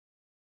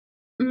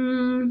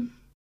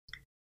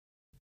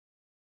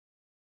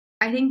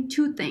 I think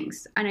two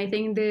things, and I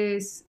think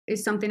this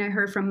is something I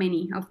heard from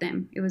many of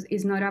them.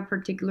 It's not a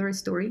particular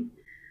story,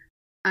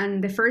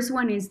 and the first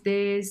one is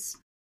this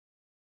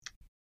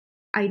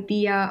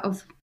idea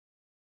of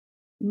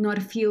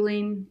not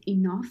feeling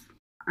enough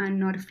and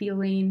not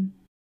feeling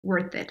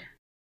worth it.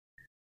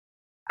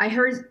 I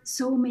heard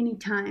so many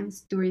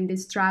times during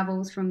these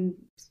travels from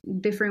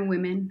different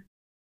women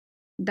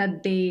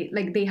that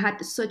they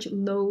had such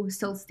low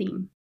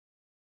self-esteem,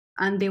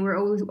 and they were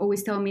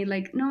always telling me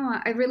like, no,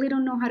 I really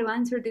don't know how to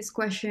answer this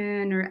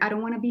question, or I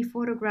don't want to be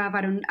photographed,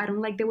 I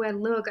don't like the way I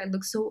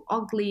look so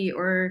ugly,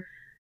 or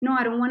no,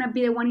 I don't want to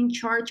be the one in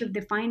charge of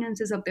the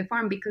finances of the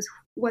farm, because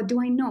what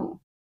do I know?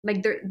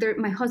 Like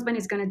my husband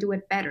is going to do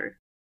it better.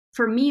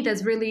 For me,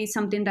 that's really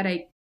something that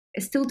I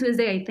still to this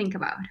day I think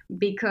about,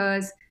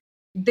 because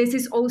this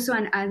is also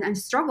a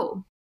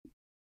struggle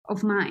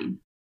of mine,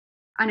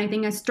 and I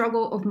think a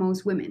struggle of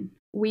most women.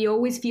 We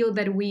always feel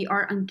that we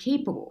are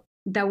incapable,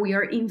 that we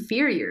are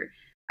inferior,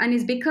 and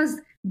it's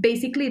because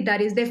basically that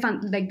is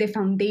the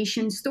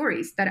foundation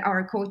stories that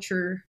our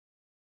culture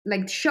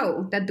like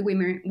show, that the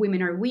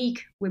women are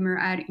weak, women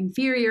are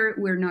inferior,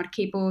 we're not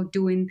capable of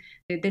doing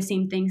the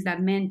same things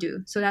that men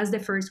do. So that's the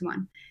first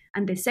one.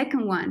 And the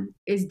second one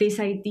is this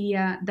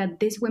idea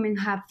that these women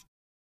have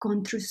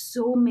gone through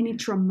so many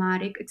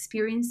traumatic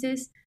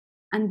experiences,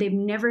 and they've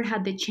never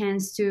had the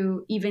chance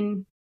to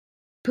even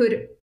put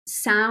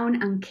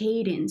sound and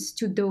cadence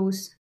to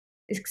those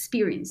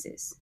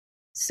experiences.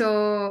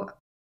 So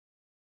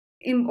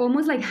in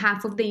almost like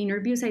half of the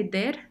interviews I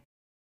did,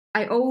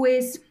 I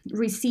always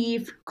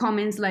receive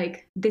comments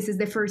like, this is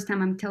the first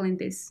time I'm telling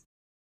this.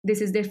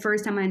 This is the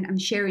first time I'm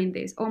sharing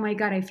this. Oh my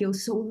God, I feel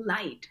so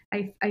light.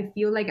 I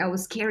feel like I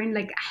was carrying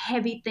like a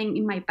heavy thing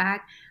in my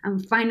back,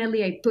 and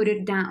finally I put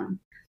it down.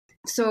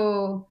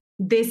 So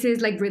this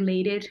is like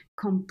related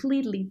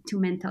completely to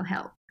mental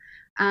health.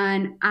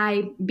 And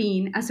I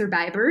being a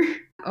survivor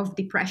of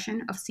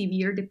depression, of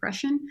severe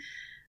depression,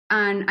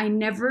 and I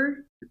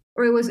never,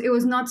 or it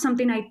was not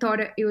something I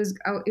thought it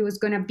was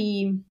gonna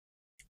be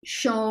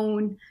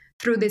shown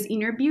through these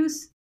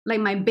interviews.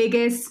 Like my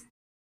biggest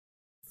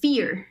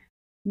fear,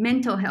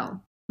 mental health,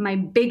 my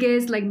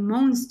biggest like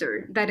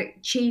monster that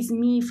chased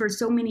me for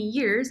so many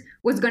years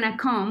was gonna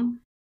come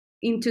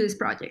into this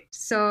project.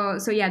 So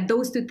yeah,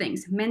 those two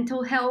things,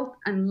 mental health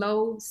and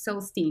low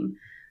self-esteem.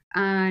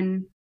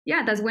 And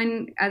yeah, that's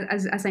when,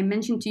 as I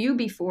mentioned to you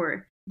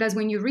before, that's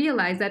when you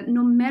realize that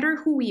no matter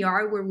who we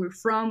are, where we're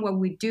from, what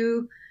we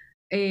do,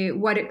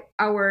 what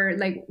our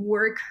like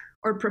work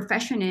or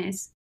profession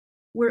is,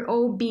 we're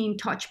all being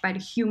touched by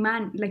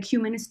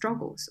human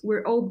struggles.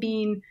 We're all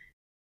being,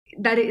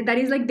 that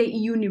is like the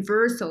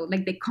universal,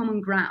 like the common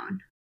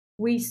ground.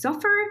 We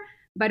suffer,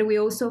 but we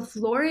also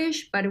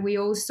flourish, but we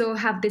also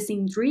have the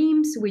same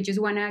dreams. We just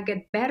want to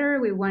get better.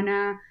 We want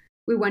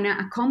to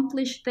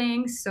accomplish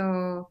things.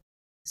 So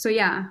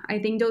yeah, I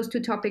think those two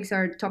topics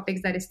are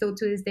topics that still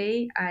to this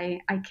day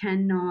I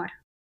cannot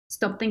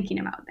stop thinking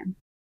about them.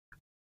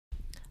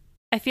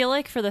 I feel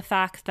like for the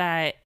fact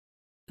that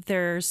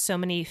there's so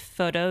many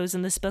photos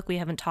in this book, we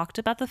haven't talked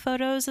about the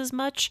photos as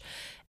much,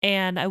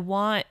 and I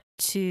want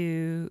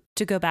to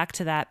go back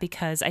to that,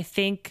 because I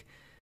think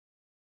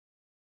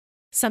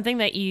something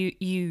that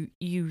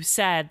you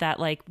said, that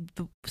like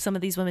some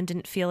of these women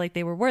didn't feel like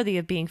they were worthy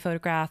of being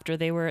photographed, or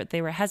they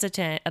were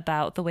hesitant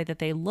about the way that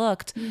they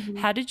looked. Mm-hmm.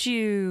 How did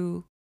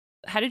you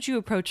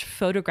approach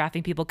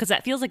photographing people? Because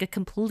that feels like a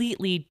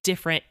completely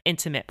different,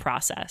 intimate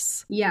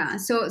process. Yeah.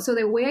 So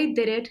the way I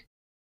did it,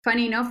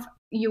 funny enough,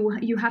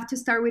 you have to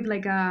start with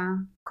like a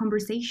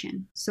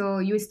conversation. So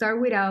you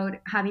start without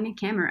having a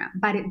camera,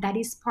 but that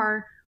is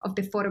part of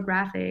the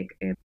photographic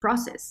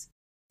process.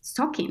 It's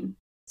talking.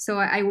 So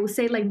I will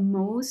say like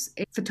most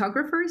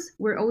photographers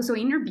were also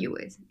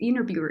interviewers,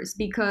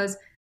 because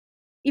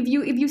if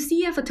you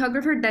see a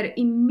photographer that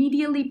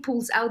immediately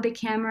pulls out the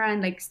camera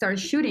and like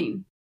starts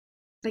shooting,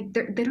 like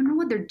they don't know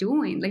what they're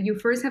doing. Like you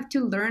first have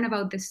to learn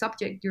about the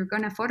subject you're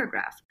gonna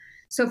photograph.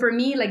 So for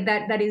me, like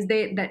that is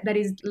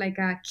like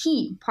a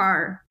key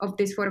part of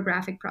this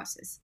photographic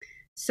process.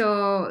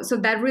 So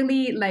that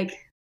really like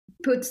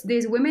puts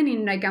these women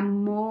in like a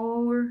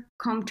more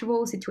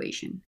comfortable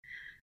situation.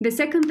 The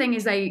second thing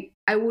is I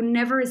will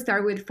never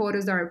start with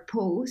photos that are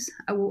posed.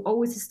 I will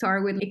always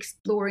start with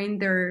exploring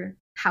their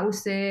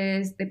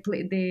houses, the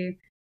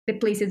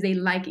places they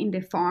like in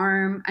the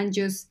farm, and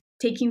just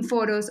taking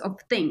photos of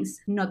things,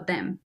 not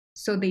them.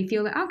 So they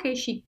feel like, okay,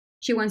 she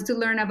wants to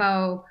learn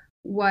about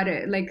what,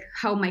 like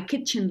how my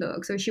kitchen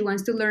looks, or she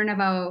wants to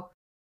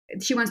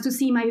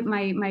see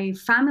my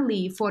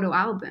family photo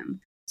album.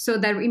 So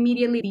that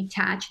immediately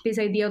detach this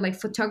idea of like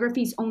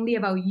photography is only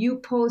about you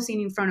posing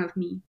in front of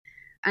me.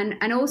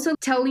 And also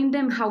telling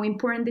them how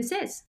important this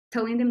is,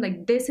 telling them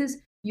like this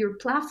is your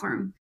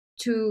platform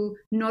to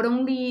not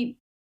only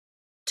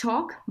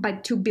talk,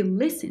 but to be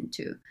listened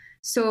to.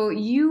 So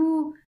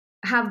you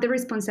have the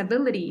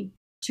responsibility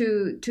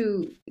to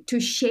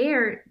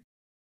share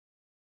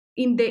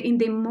in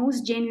the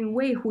most genuine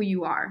way who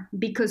you are,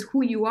 because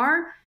who you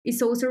are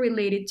is also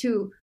related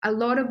to a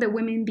lot of the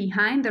women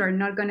behind that are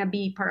not going to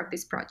be part of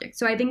this project.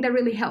 So I think that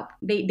really helped.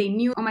 They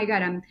knew, oh my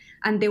god,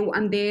 I'm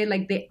the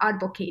like the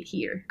advocate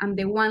here. I'm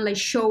the one like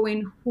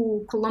showing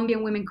who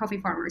Colombian women coffee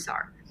farmers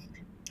are.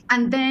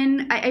 And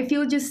then I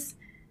feel just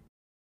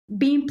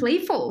being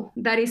playful,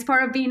 that is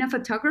part of being a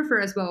photographer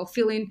as well,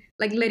 feeling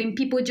like letting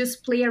people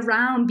just play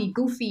around, be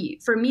goofy.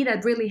 For me,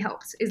 that really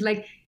helps. It's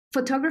like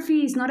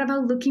photography is not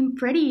about looking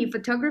pretty.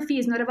 Photography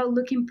is not about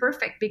looking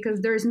perfect,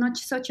 because there's not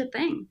such a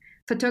thing.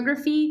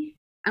 Photography,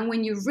 and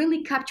when you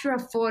really capture a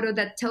photo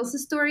that tells a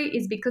story,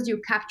 is because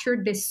you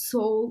captured the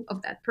soul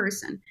of that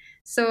person.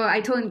 So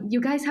I told him,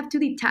 you guys have to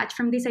detach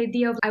from this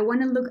idea of I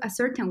want to look a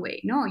certain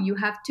way. No, you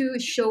have to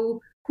show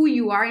who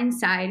you are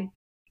inside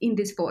in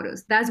these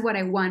photos. That's what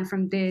I want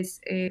from this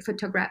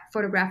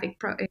photographic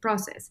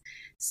process.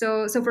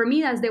 So for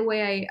me, that's the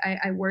way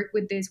I work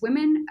with these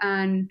women.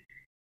 And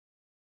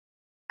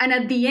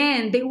at the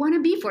end, they want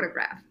to be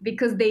photographed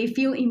because they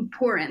feel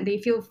important.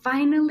 They feel,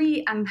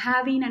 finally, I'm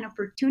having an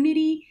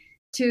opportunity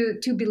to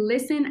be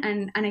listened,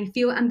 and I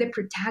feel I'm the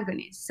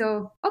protagonist.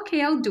 So,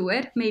 okay, I'll do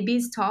it. Maybe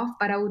it's tough,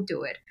 but I will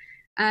do it.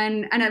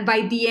 And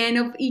by the end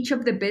of each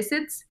of the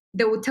visits,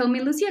 they will tell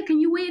me, Lucia,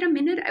 can you wait a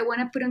minute? I want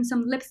to put on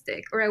some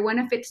lipstick, or I want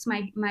to fix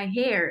my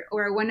hair,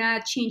 or I want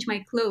to change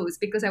my clothes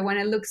because I want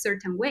to look a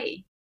certain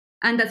way.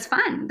 And that's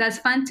fun. That's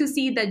fun to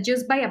see that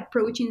just by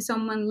approaching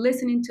someone,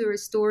 listening to their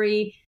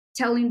story,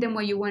 telling them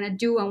what you want to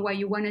do and why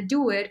you want to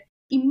do it,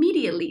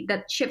 immediately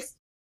that shifts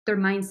their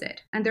mindset.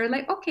 And they're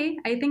like, okay,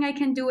 I think I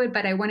can do it,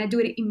 but I want to do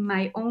it in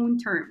my own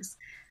terms.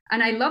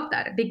 And I love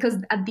that,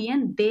 because at the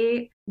end,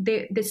 the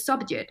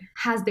subject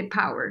has the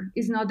power.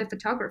 It's not the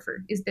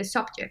photographer, it's the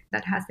subject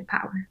that has the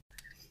power.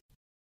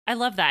 I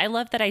love that. I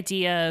love that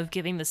idea of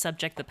giving the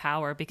subject the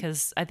power,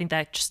 because I think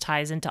that just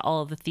ties into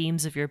all of the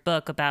themes of your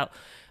book about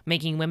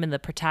making women the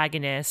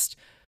protagonist,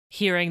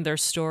 hearing their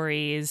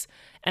stories.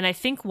 And I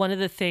think one of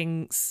the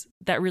things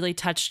that really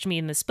touched me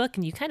in this book,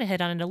 and you kind of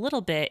hit on it a little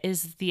bit,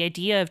 is the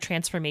idea of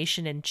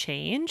transformation and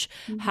change.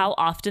 Mm-hmm. How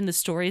often the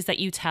stories that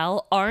you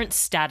tell aren't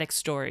static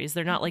stories.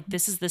 They're not like,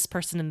 this is this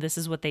person and this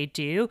is what they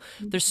do.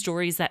 Mm-hmm. They're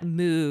stories that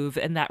move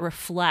and that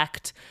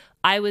reflect,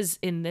 I was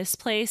in this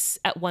place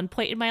at one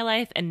point in my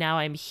life, and now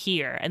I'm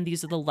here. And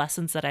these are the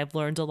lessons that I've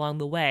learned along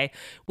the way,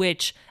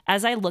 which,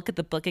 as I look at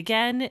the book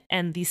again,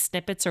 and these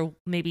snippets are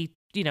maybe,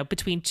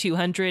 between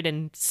 200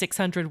 and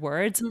 600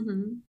 words,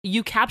 mm-hmm.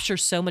 you capture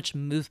so much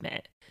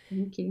movement.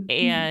 Thank you.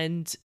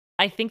 And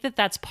I think that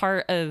that's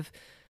part of,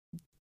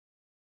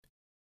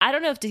 I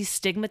don't know if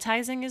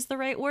destigmatizing is the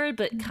right word,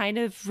 but mm-hmm. kind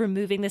of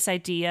removing this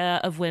idea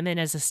of women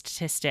as a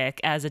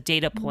statistic, as a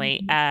data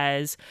point, mm-hmm.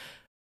 as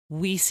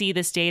we see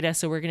this data,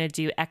 so we're going to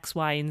do X,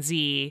 Y, and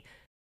Z,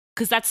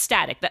 because that's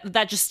static.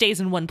 That just stays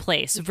in one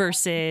place,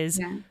 versus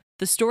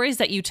the stories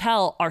that you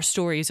tell are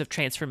stories of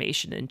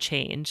transformation and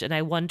change. And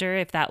I wonder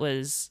if that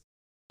was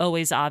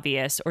always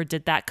obvious, or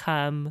did that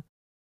come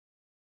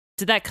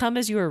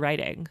as you were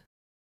writing?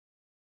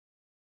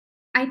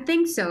 I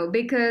think so,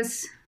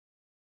 because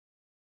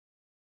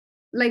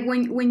like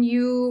when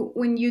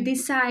you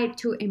decide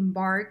to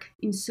embark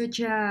in such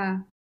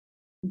a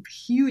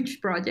huge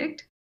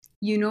project,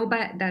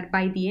 that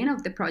by the end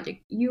of the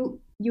project, you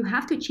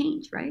have to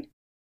change, right?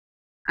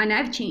 And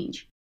I've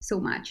changed so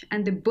much.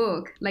 And the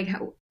book, like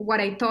what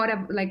I thought of,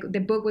 like the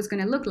book was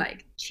going to look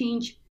like,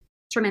 changed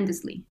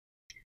tremendously.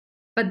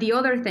 But the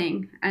other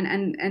thing,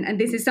 and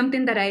this is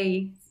something that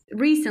I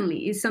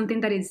recently is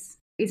something that is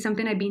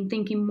something I've been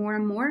thinking more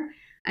and more,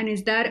 and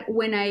is that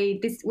when I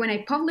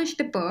published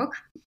the book,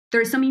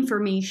 there's some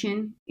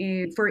information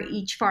for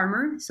each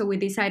farmer. So we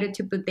decided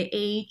to put the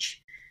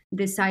age,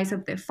 the size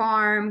of the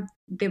farm,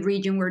 the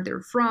region where they're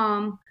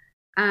from,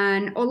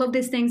 and all of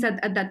these things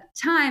at that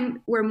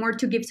time were more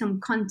to give some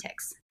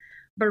context.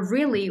 But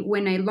really,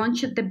 when I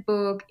launched the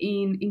book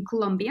in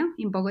Colombia,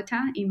 in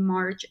Bogota, in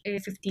March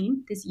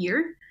 15 this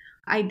year,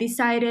 I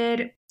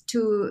decided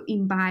to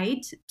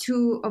invite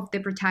two of the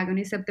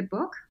protagonists of the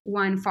book,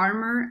 one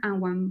farmer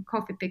and one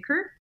coffee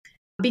picker,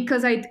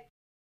 because at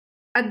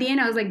the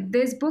end, I was like,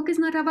 this book is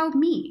not about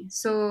me.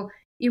 So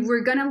if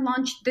we're going to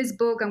launch this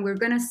book and we're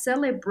going to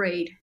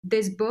celebrate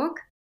this book,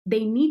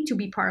 they need to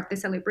be part of the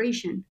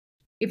celebration.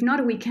 If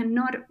not, we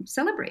cannot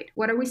celebrate.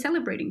 What are we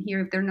celebrating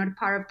here if they're not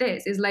part of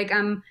this? It's like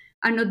I'm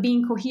not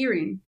being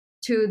coherent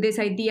to this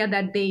idea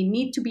that they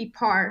need to be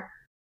part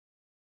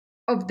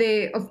of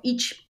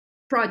each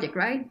project,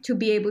 right? To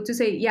be able to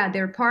say, yeah,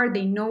 they're part,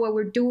 they know what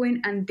we're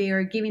doing, and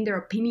they're giving their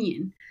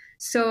opinion.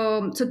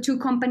 So two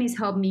companies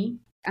helped me,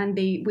 and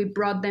we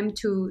brought them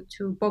to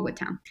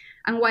Bogota.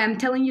 And why I'm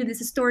telling you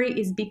this story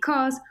is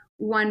because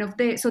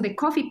the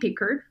coffee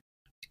picker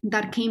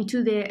that came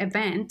to the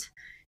event,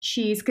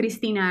 she's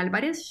Cristina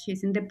Alvarez.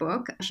 She's in the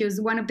book. She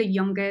was one of the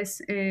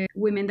youngest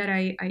women that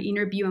I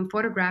interview and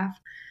photograph.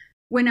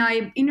 when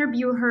I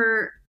interviewed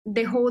her,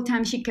 the whole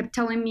time she kept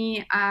telling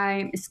me,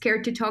 I'm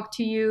scared to talk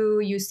to you.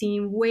 You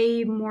seem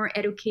way more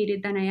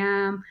educated than I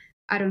am.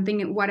 I don't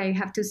think what I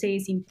have to say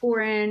is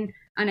important.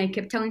 And I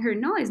kept telling her,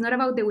 no, it's not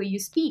about the way you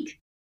speak.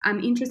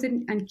 I'm interested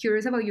and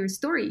curious about your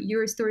story.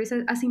 Your story is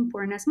as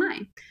important as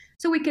mine.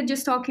 So we kept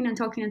just talking and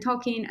talking and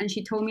talking. And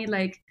she told me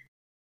like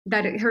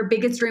that her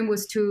biggest dream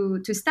was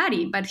to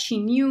study, but she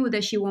knew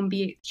that she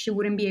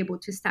wouldn't be able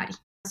to study.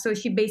 So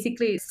she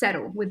basically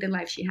settled with the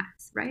life she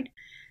has, right?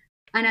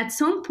 And at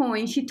some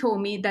point, she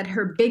told me that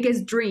her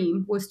biggest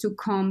dream was to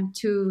come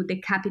to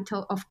the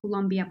capital of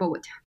Colombia,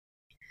 Bogota.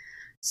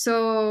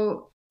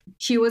 So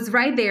she was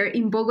right there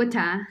in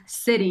Bogota,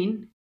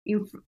 sitting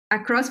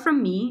across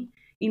from me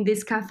in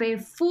this cafe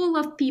full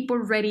of people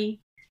ready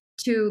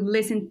to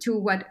listen to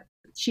what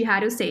she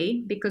had to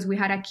say, because we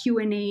had a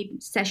Q&A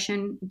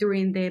session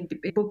during the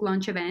book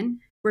launch event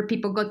where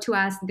people got to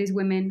ask these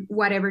women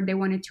whatever they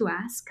wanted to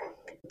ask.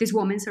 This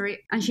woman,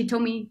 sorry. And she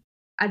told me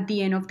at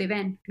the end of the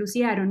event,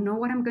 Lucia, I don't know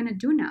what I'm going to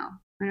do now.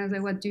 And I was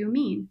like, what do you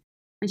mean?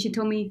 And she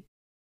told me,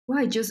 well,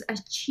 I just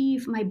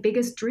achieved my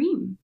biggest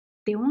dream,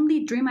 the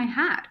only dream I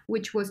had,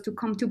 which was to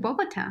come to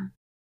Bogota.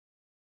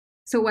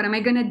 So what am I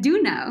going to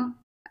do now?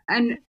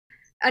 And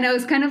I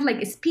was kind of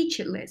like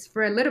speechless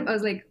for a little. I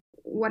was like,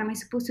 what am I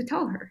supposed to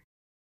tell her?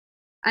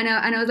 And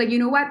I was like, you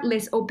know what?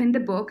 Let's open the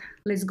book.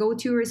 Let's go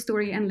to your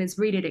story and let's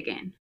read it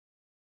again.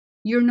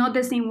 You're not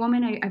the same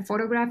woman I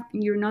photographed.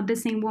 You're not the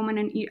same woman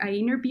I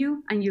interview.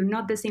 And you're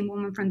not the same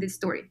woman from this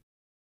story.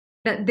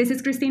 This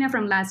is Christina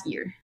from last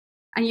year.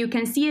 And you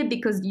can see it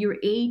because your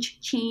age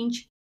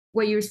changed.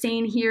 What you're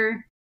saying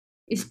here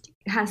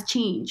has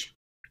changed.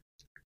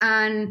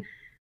 And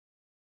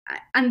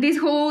this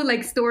whole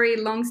like story,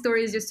 long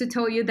story, is just to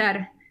tell you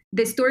that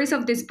the stories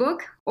of this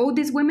book, all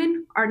these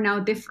women are now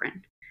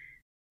different.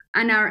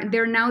 And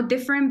they're now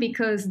different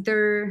because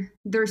their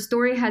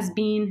story has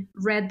been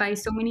read by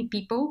so many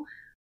people.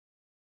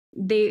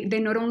 They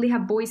not only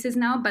have voices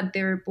now, but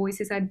their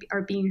voices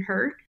are being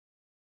heard.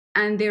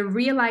 And they're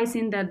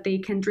realizing that they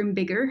can dream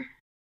bigger,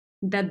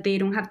 that they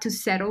don't have to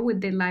settle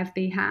with the life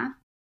they have,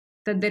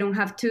 that they don't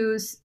have to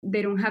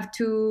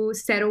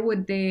settle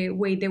with the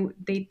way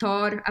they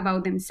thought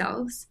about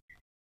themselves,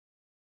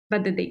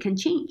 but that they can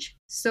change.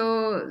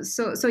 So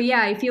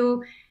yeah, I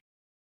feel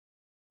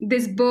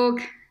this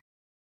book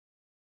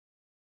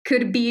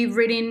could be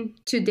written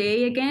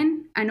today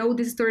again, and all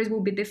these stories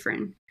will be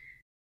different.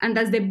 And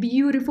that's the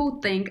beautiful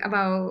thing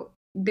about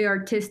the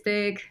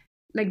artistic,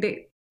 like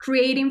the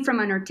creating from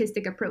an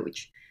artistic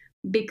approach,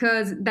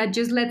 because that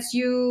just lets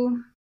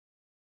you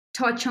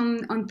touch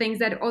on things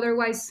that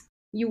otherwise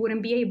you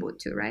wouldn't be able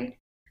to, right?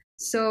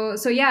 So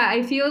yeah,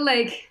 I feel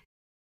like,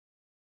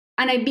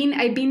 and I've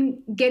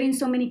been getting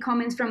so many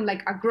comments from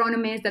like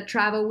agronomists that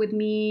travel with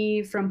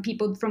me, from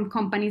people from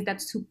companies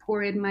that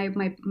supported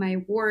my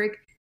work,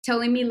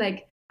 telling me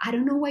like, I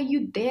don't know what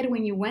you did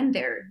when you went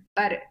there,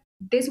 but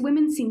this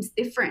women seems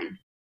different.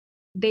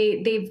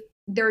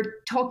 They're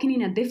talking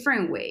in a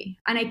different way.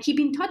 And I keep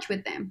in touch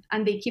with them,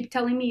 and they keep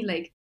telling me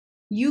like,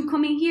 you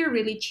coming here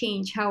really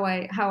changed how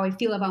I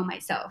feel about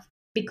myself,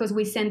 because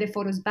we send the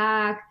photos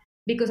back,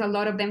 because a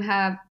lot of them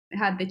have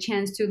had the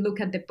chance to look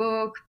at the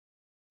book.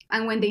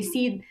 And when they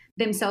see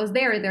themselves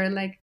there, they're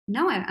like,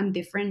 no, I'm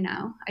different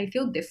now. I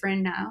feel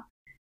different now.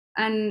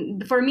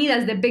 And for me,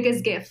 that's the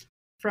biggest gift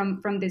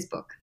from this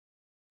book.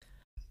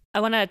 I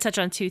want to touch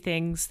on two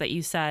things that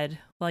you said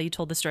while you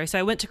told the story. So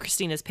I went to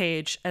Christina's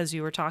page as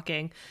you were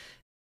talking,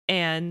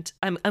 and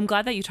I'm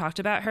glad that you talked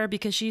about her,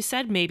 because she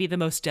said maybe the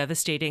most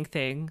devastating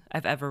thing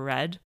I've ever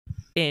read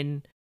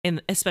in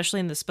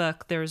especially in this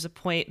book. There was a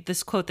point,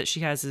 this quote that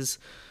she has is,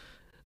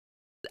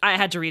 I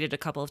had to read it a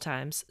couple of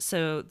times.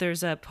 So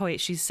there's a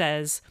point she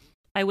says,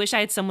 I wish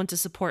I had someone to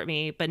support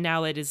me, but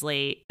now it is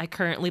late. I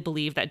currently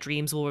believe that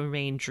dreams will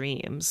remain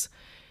dreams.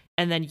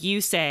 And then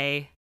you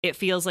say, it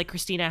feels like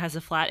Christina has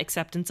a flat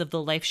acceptance of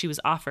the life she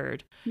was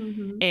offered.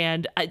 Mm-hmm.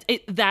 And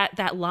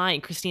that line,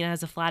 Christina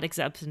has a flat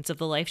acceptance of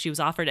the life she was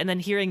offered. And then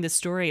hearing the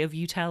story of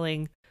you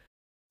telling,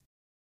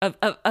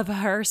 of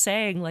her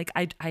saying, like,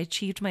 I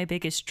achieved my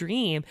biggest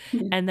dream.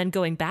 Mm-hmm. And then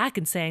going back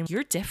and saying,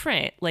 you're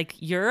different. Like,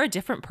 you're a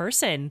different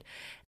person.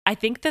 I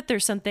think that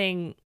there's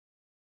something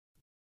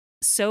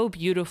so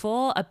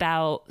beautiful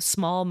about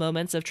small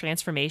moments of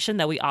transformation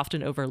that we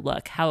often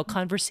overlook. How a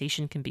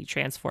conversation can be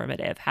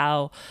transformative.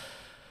 How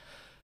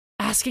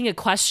asking a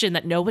question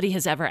that nobody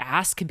has ever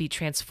asked can be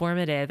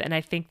transformative. And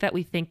I think that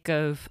we think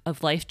of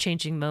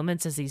life-changing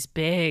moments as these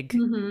big,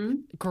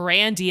 mm-hmm.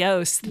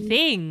 grandiose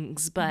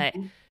things, but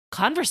mm-hmm.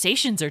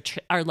 conversations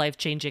are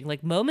life-changing.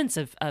 Like, moments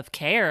of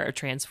care are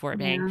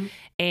transforming.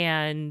 Yeah.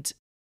 And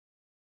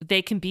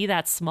they can be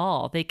that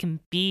small. They can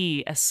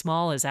be as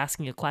small as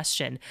asking a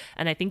question.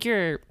 And I think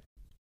I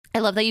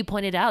love that you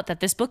pointed out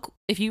that this book,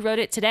 if you wrote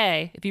it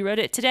today,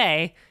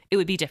 it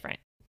would be different.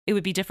 It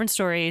would be different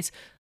stories.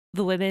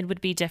 The women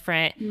would be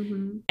different.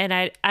 Mm-hmm. And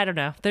I don't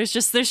know. There's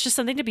just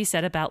something to be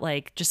said about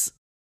like just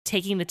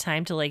taking the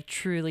time to like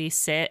truly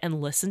sit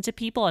and listen to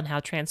people and how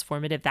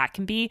transformative that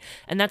can be.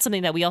 And that's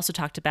something that we also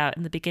talked about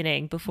in the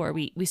beginning before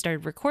we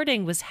started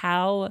recording, was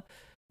how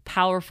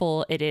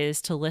powerful it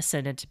is to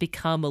listen and to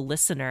become a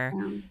listener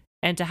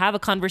and to have a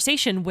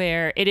conversation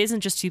where it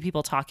isn't just two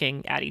people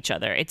talking at each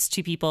other. It's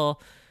two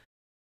people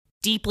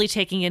deeply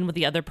taking in what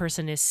the other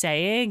person is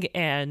saying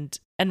and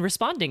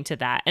responding to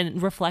that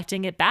and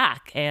reflecting it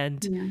back.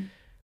 And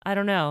I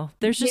don't know,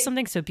 there's just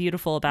something so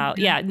beautiful about,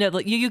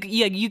 you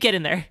get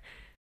in there.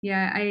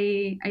 Yeah,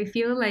 I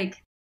feel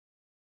like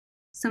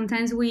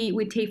sometimes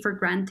we take for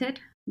granted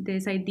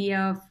this idea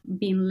of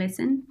being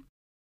listened.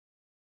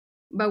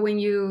 But when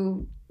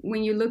you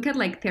look at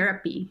like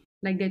therapy,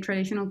 like the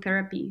traditional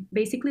therapy,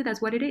 basically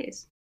that's what it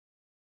is.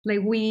 Like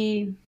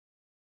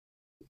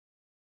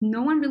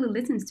no one really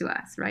listens to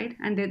us, right?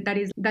 And that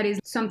is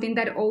something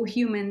that all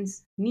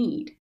humans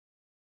need.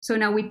 So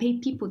now we pay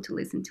people to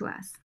listen to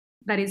us.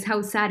 That is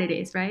how sad it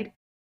is, right?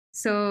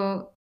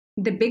 So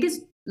the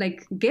biggest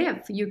like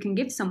gift you can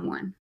give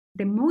someone,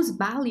 the most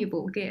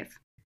valuable gift,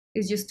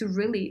 is just to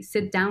really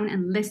sit down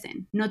and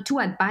listen, not to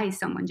advise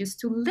someone, just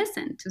to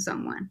listen to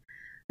someone.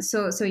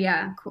 So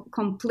yeah,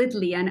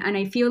 completely. And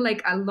I feel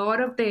like a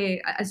lot of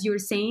the, as you're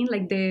saying,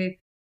 like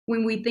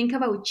when we think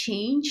about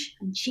change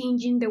and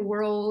changing the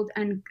world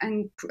and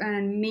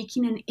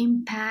making an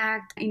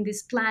impact in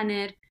this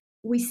planet,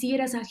 we see it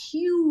as a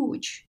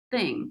huge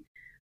thing.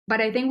 But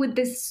I think with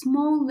these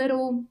small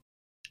little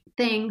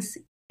things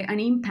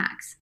and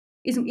impacts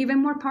is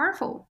even more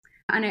powerful.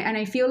 And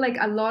I feel like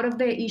a lot of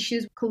the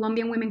issues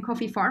Colombian women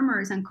coffee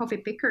farmers and coffee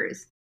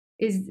pickers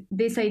is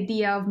this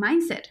idea of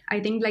mindset. I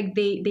think like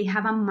they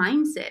have a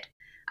mindset,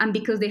 and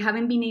because they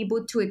haven't been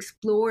able to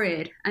explore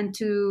it and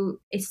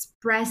to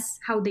express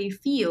how they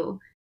feel,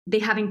 they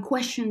haven't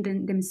questioned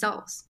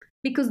themselves,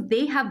 because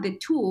they have the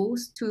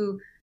tools to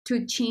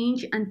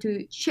change and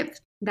to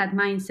shift that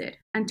mindset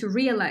and to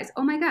realize,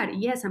 oh my God,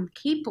 yes, I'm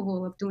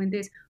capable of doing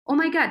this. Oh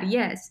my God,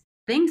 yes,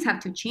 things have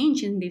to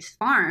change in this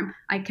farm.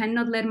 I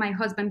cannot let my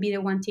husband be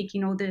the one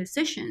taking all the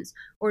decisions,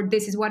 or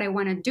this is what I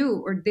want to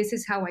do, or this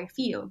is how I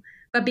feel.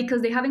 But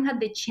because they haven't had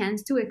the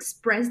chance to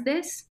express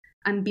this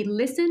and be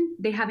listened,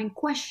 they haven't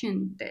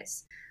questioned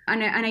this.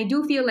 And I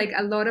do feel like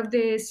a lot of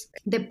this,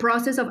 the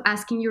process of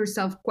asking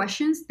yourself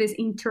questions, this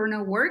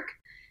internal work,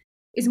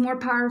 is more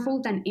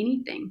powerful than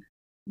anything.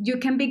 You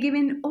can be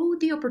given all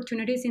the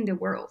opportunities in the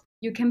world.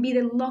 You can be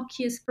the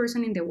luckiest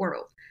person in the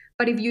world.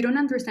 But if you don't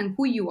understand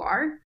who you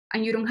are,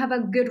 and you don't have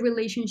a good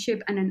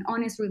relationship and an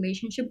honest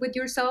relationship with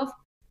yourself,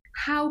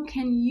 how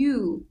can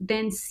you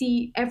then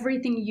see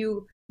everything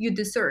you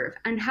deserve?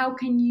 And how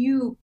can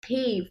you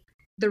pave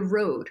the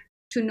road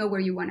to know where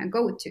you want to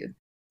go to?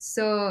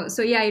 So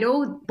yeah, it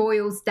all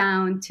boils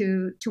down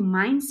to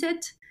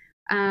mindset,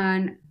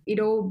 and it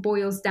all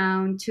boils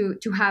down to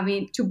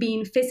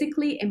being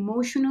physically,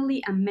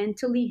 emotionally, and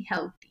mentally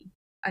healthy.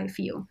 I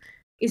feel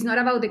it's not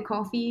about the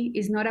coffee,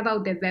 it's not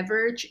about the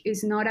beverage,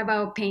 it's not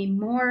about paying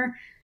more,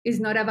 it's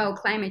not about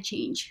climate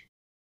change.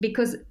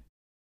 Because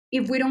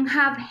if we don't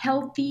have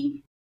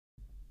healthy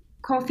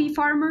coffee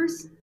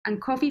farmers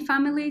and coffee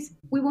families,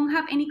 we won't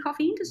have any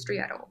coffee industry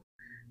at all.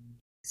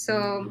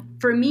 So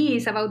for me,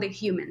 it's about the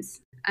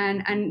humans.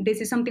 And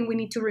this is something we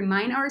need to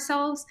remind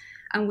ourselves,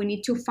 and we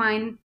need to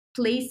find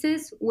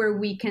places where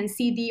we can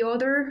see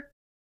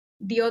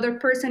the other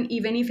person,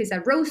 even if it's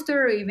a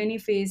roaster, or even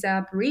if it's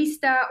a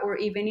barista, or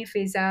even if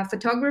it's a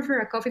photographer,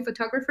 a coffee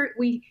photographer.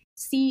 We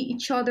see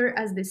each other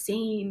as the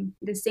same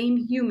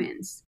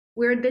humans.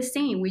 We're the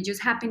same. We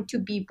just happen to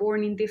be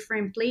born in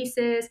different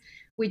places.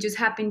 We just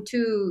happen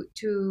to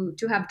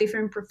have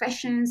different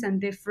professions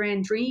and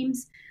different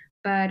dreams.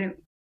 But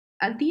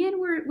at the end,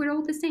 we're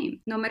all the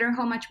same, no matter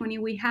how much money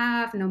we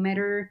have, no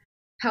matter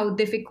how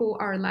difficult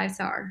our lives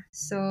are.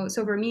 So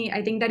for me,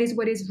 I think that is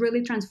what is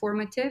really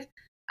transformative.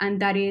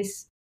 And that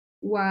is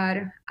what,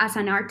 as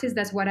an artist,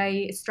 that's what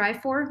I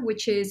strive for,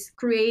 which is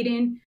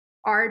creating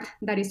art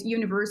that is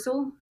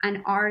universal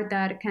and art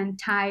that can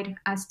tie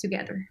us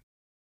together.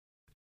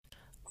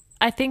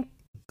 I think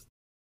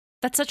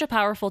that's such a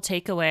powerful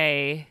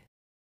takeaway,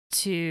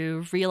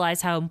 to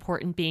realize how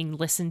important being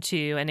listened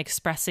to and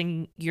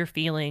expressing your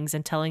feelings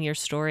and telling your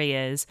story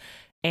is.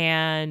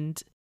 And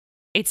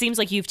it seems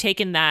like you've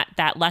taken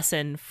that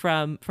lesson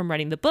from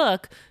writing the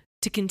book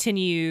to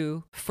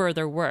continue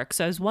further work.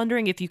 So I was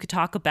wondering if you could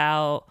talk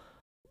about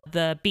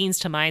the Beans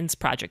to Minds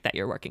project that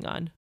you're working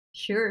on.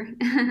 Sure.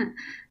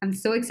 I'm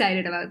so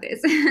excited about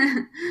this.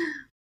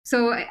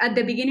 So at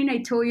the beginning, I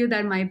told you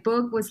that my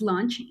book was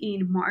launched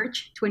in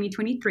March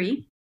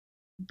 2023,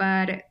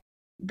 but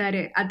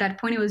at that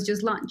point, it was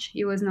just launched.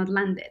 It was not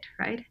landed,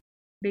 right?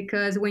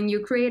 Because when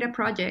you create a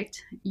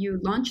project, you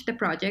launch the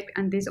project,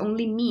 and this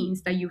only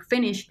means that you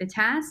finish the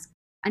task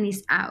and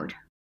it's out.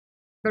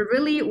 But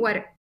really,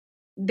 what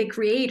the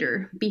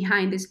creator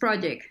behind this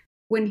project,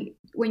 when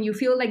you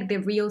feel like the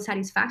real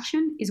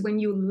satisfaction is when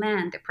you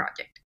land the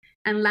project.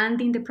 And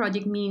landing the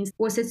project means,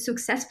 was it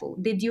successful?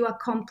 Did you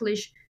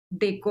accomplish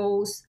the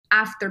goals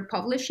after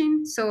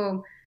publishing?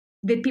 So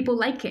did people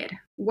like it?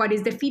 What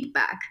is the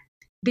feedback?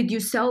 Did you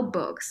sell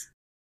books?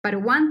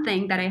 But one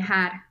goal that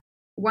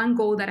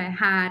I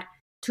had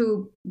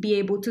to be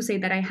able to say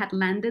that I had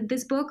landed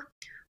this book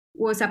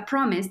was a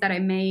promise that I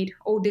made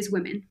all these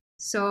women.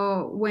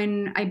 So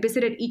when I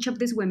visited each of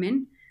these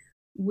women,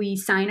 we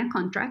signed a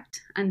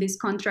contract, and this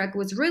contract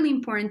was really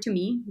important to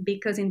me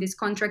because in this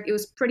contract it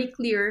was pretty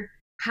clear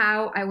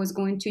how I was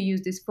going to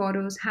use these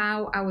photos,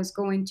 how I was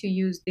going to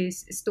use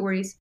these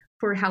stories,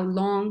 for how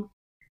long.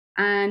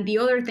 And the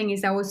other thing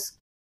is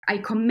I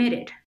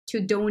committed to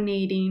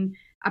donating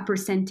a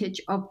percentage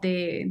of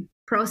the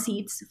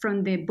proceeds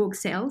from the book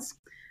sales,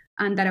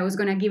 and that I was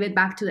going to give it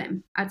back to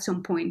them at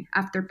some point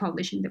after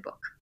publishing the book.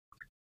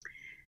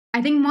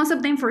 I think most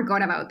of them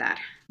forgot about that,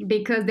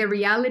 because the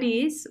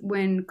reality is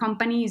when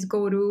companies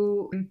go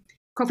to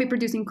coffee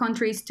producing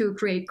countries to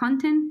create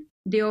content,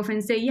 they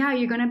often say, yeah,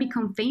 you're going to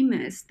become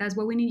famous. That's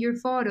why we need your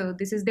photo.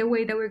 This is the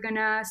way that we're going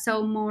to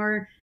sell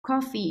more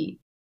coffee.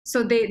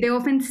 So they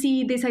often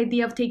see this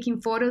idea of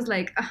taking photos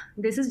like,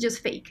 this is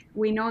just fake.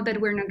 We know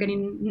that we're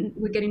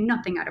getting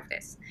nothing out of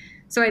this.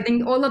 So I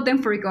think all of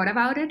them forgot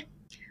about it,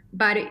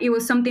 but it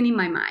was something in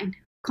my mind,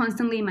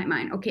 constantly in my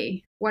mind.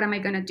 Okay, what am I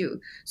going to do?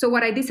 So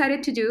what I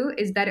decided to do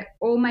is that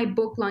all my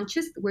book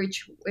launches,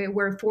 which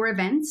were 4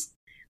 events,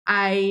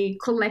 I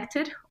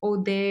collected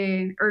all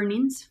the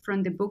earnings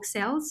from the book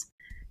sales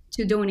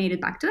to donate it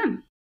back to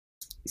them.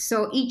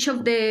 So each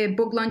of the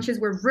book launches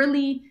were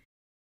really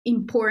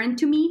important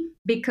to me,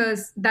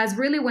 because that's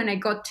really when I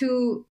got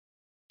to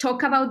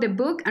talk about the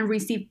book and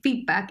receive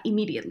feedback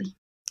immediately.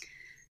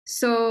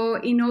 So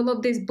in all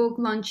of these book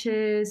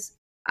launches,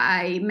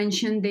 I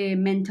mentioned the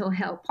mental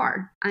health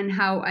part and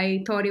how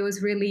I thought it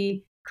was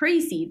really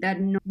crazy that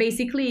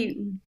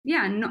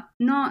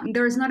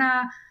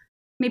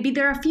maybe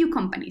there are a few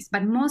companies,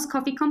 but most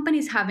coffee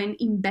companies haven't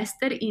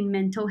invested in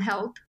mental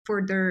health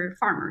for their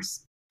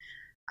farmers.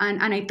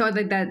 And I thought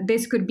that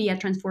this could be a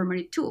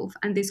transformative tool.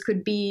 And this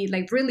could be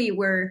like really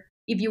where,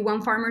 if you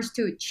want farmers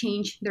to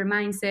change their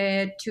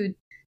mindset, to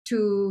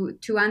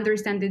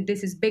understand that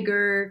this is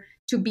bigger,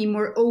 to be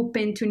more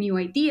open to new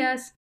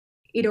ideas,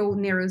 it all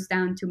narrows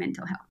down to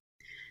mental health.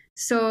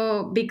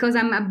 So because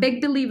I'm a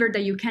big believer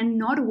that you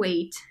cannot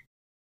wait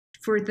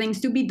for things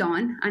to be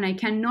done, and I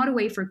cannot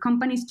wait for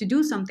companies to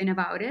do something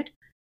about it,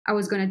 I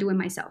was going to do it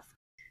myself.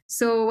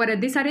 So what I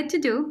decided to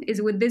do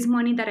is, with this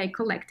money that I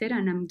collected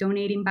and I'm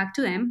donating back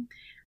to them,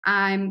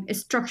 I'm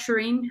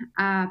structuring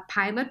a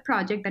pilot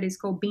project that is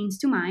called Beans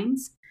to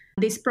Minds.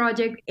 This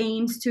project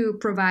aims to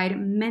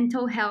provide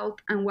mental health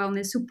and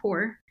wellness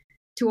support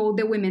to all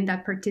the women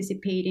that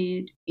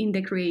participated in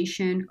the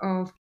creation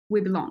of We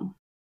Belong.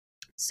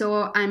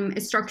 So I'm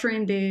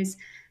structuring this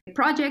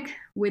project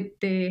with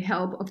the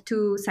help of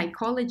 2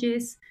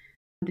 psychologists.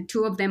 The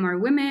 2 of them are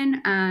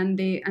women, and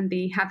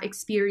they have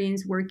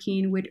experience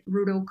working with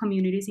rural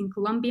communities in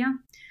Colombia.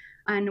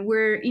 And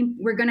we're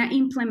going to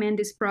implement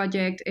this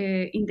project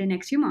in the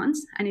next few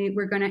months, and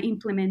we're going to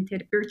implement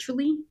it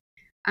virtually.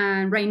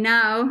 And right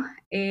now,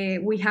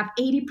 we have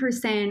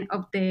 80%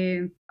 of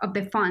the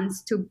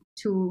funds to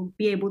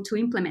be able to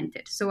implement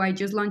it. So I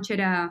just launched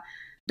a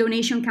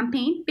donation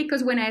campaign,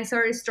 because when I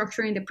started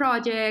structuring the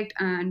project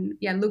and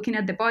looking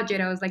at the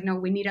budget, I was like, no,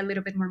 we need a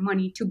little bit more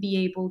money to be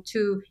able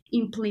to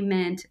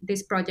implement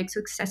this project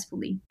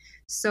successfully.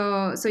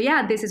 So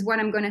this is what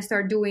I'm going to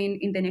start doing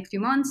in the next few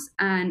months.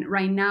 And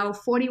right now,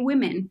 40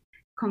 women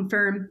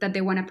confirmed that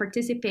they want to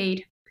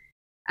participate.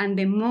 And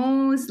the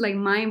most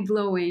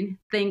mind-blowing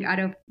thing out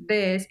of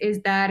this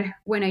is that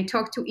when I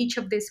talked to each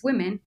of these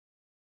women,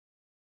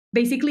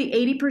 basically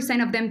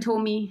 80% of them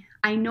told me,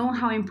 I know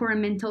how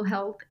important mental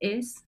health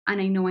is, and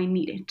I know I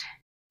need it.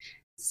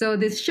 So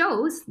this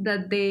shows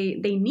that they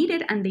need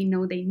it, and they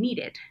know they need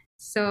it.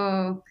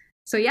 So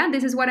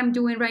this is what I'm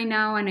doing right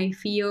now, and I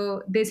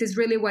feel this is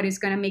really what is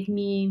going to make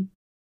me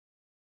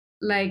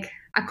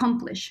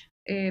accomplish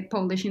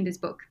publishing this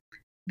book.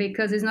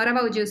 Because it's not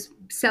about just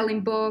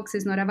selling books,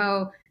 it's not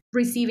about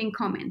receiving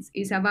comments,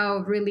 it's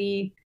about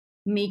really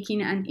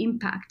making an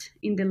impact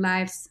in the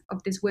lives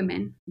of these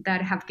women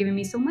that have given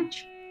me so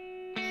much.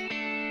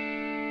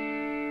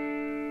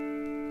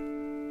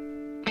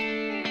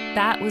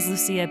 That was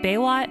Lucia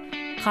Bawot,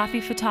 coffee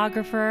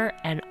photographer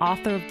and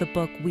author of the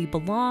book We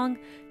Belong,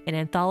 an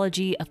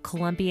anthology of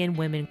Colombian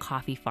women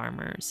coffee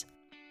farmers.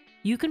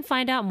 You can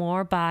find out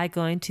more by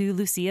going to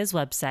Lucia's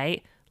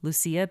website,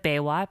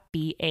 LuciaBawot,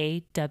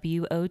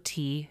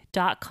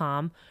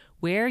 BAWOT.com,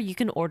 where you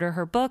can order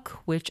her book,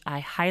 which I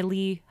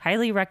highly,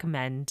 highly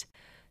recommend.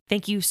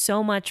 Thank you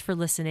so much for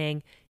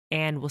listening,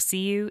 and we'll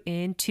see you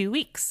in 2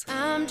 weeks.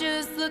 I'm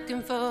just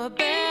looking for a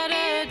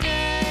better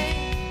day.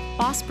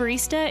 Boss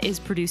Barista is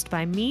produced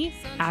by me,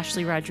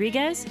 Ashley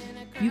Rodriguez.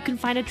 You can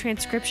find a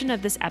transcription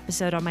of this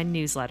episode on my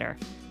newsletter,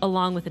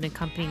 along with an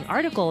accompanying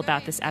article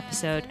about this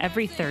episode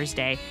every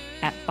Thursday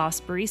at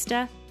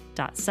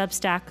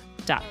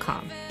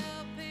bossbarista.substack.com.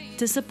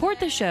 To support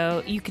the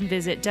show, you can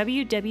visit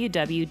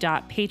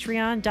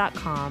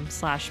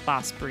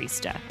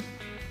www.patreon.com/bossbarista.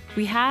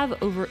 We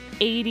have over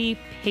 80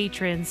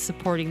 patrons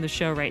supporting the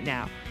show right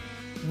now,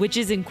 which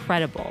is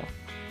incredible.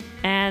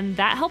 And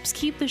that helps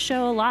keep the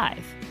show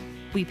alive.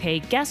 We pay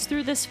guests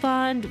through this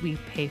fund, we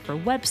pay for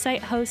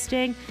website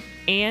hosting,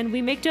 and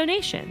we make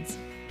donations.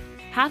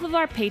 Half of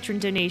our patron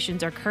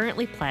donations are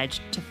currently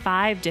pledged to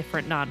 5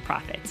 different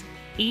nonprofits,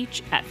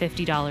 each at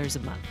 $50 a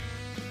month.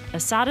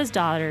 Asada's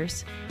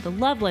Daughters, the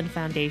Loveland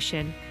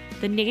Foundation,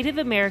 the Native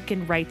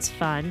American Rights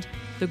Fund,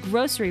 the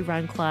Grocery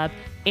Run Club,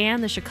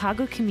 and the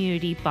Chicago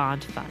Community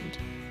Bond Fund.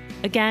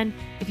 Again,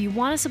 if you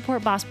want to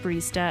support Boss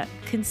Barista,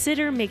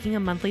 consider making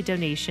a monthly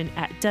donation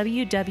at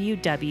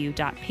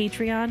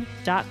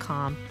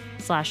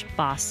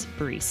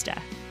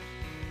www.patreon.com/bossbarista.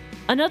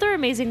 Another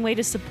amazing way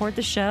to support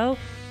the show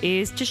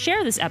is to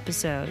share this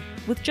episode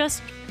with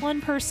just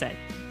one person,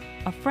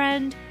 a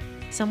friend,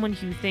 someone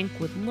who you think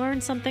would learn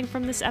something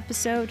from this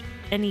episode,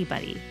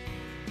 anybody.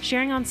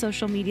 Sharing on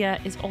social media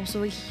is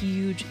also a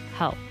huge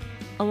help,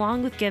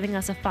 along with giving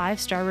us a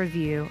 5-star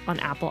review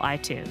on Apple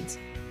iTunes.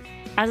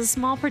 As a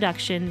small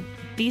production,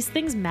 these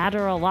things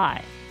matter a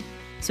lot.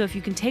 So if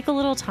you can take a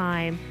little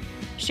time,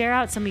 share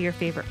out some of your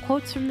favorite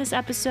quotes from this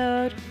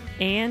episode,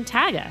 and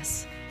tag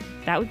us,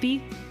 that would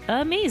be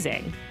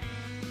amazing.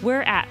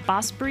 We're at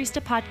Boss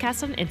Barista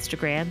Podcast on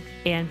Instagram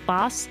and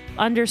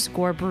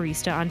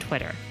boss_barista on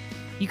Twitter.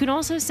 You can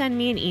also send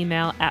me an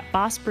email at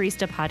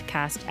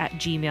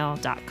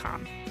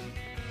bossbaristapodcast@gmail.com.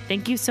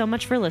 Thank you so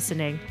much for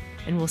listening,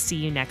 and we'll see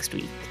you next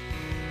week.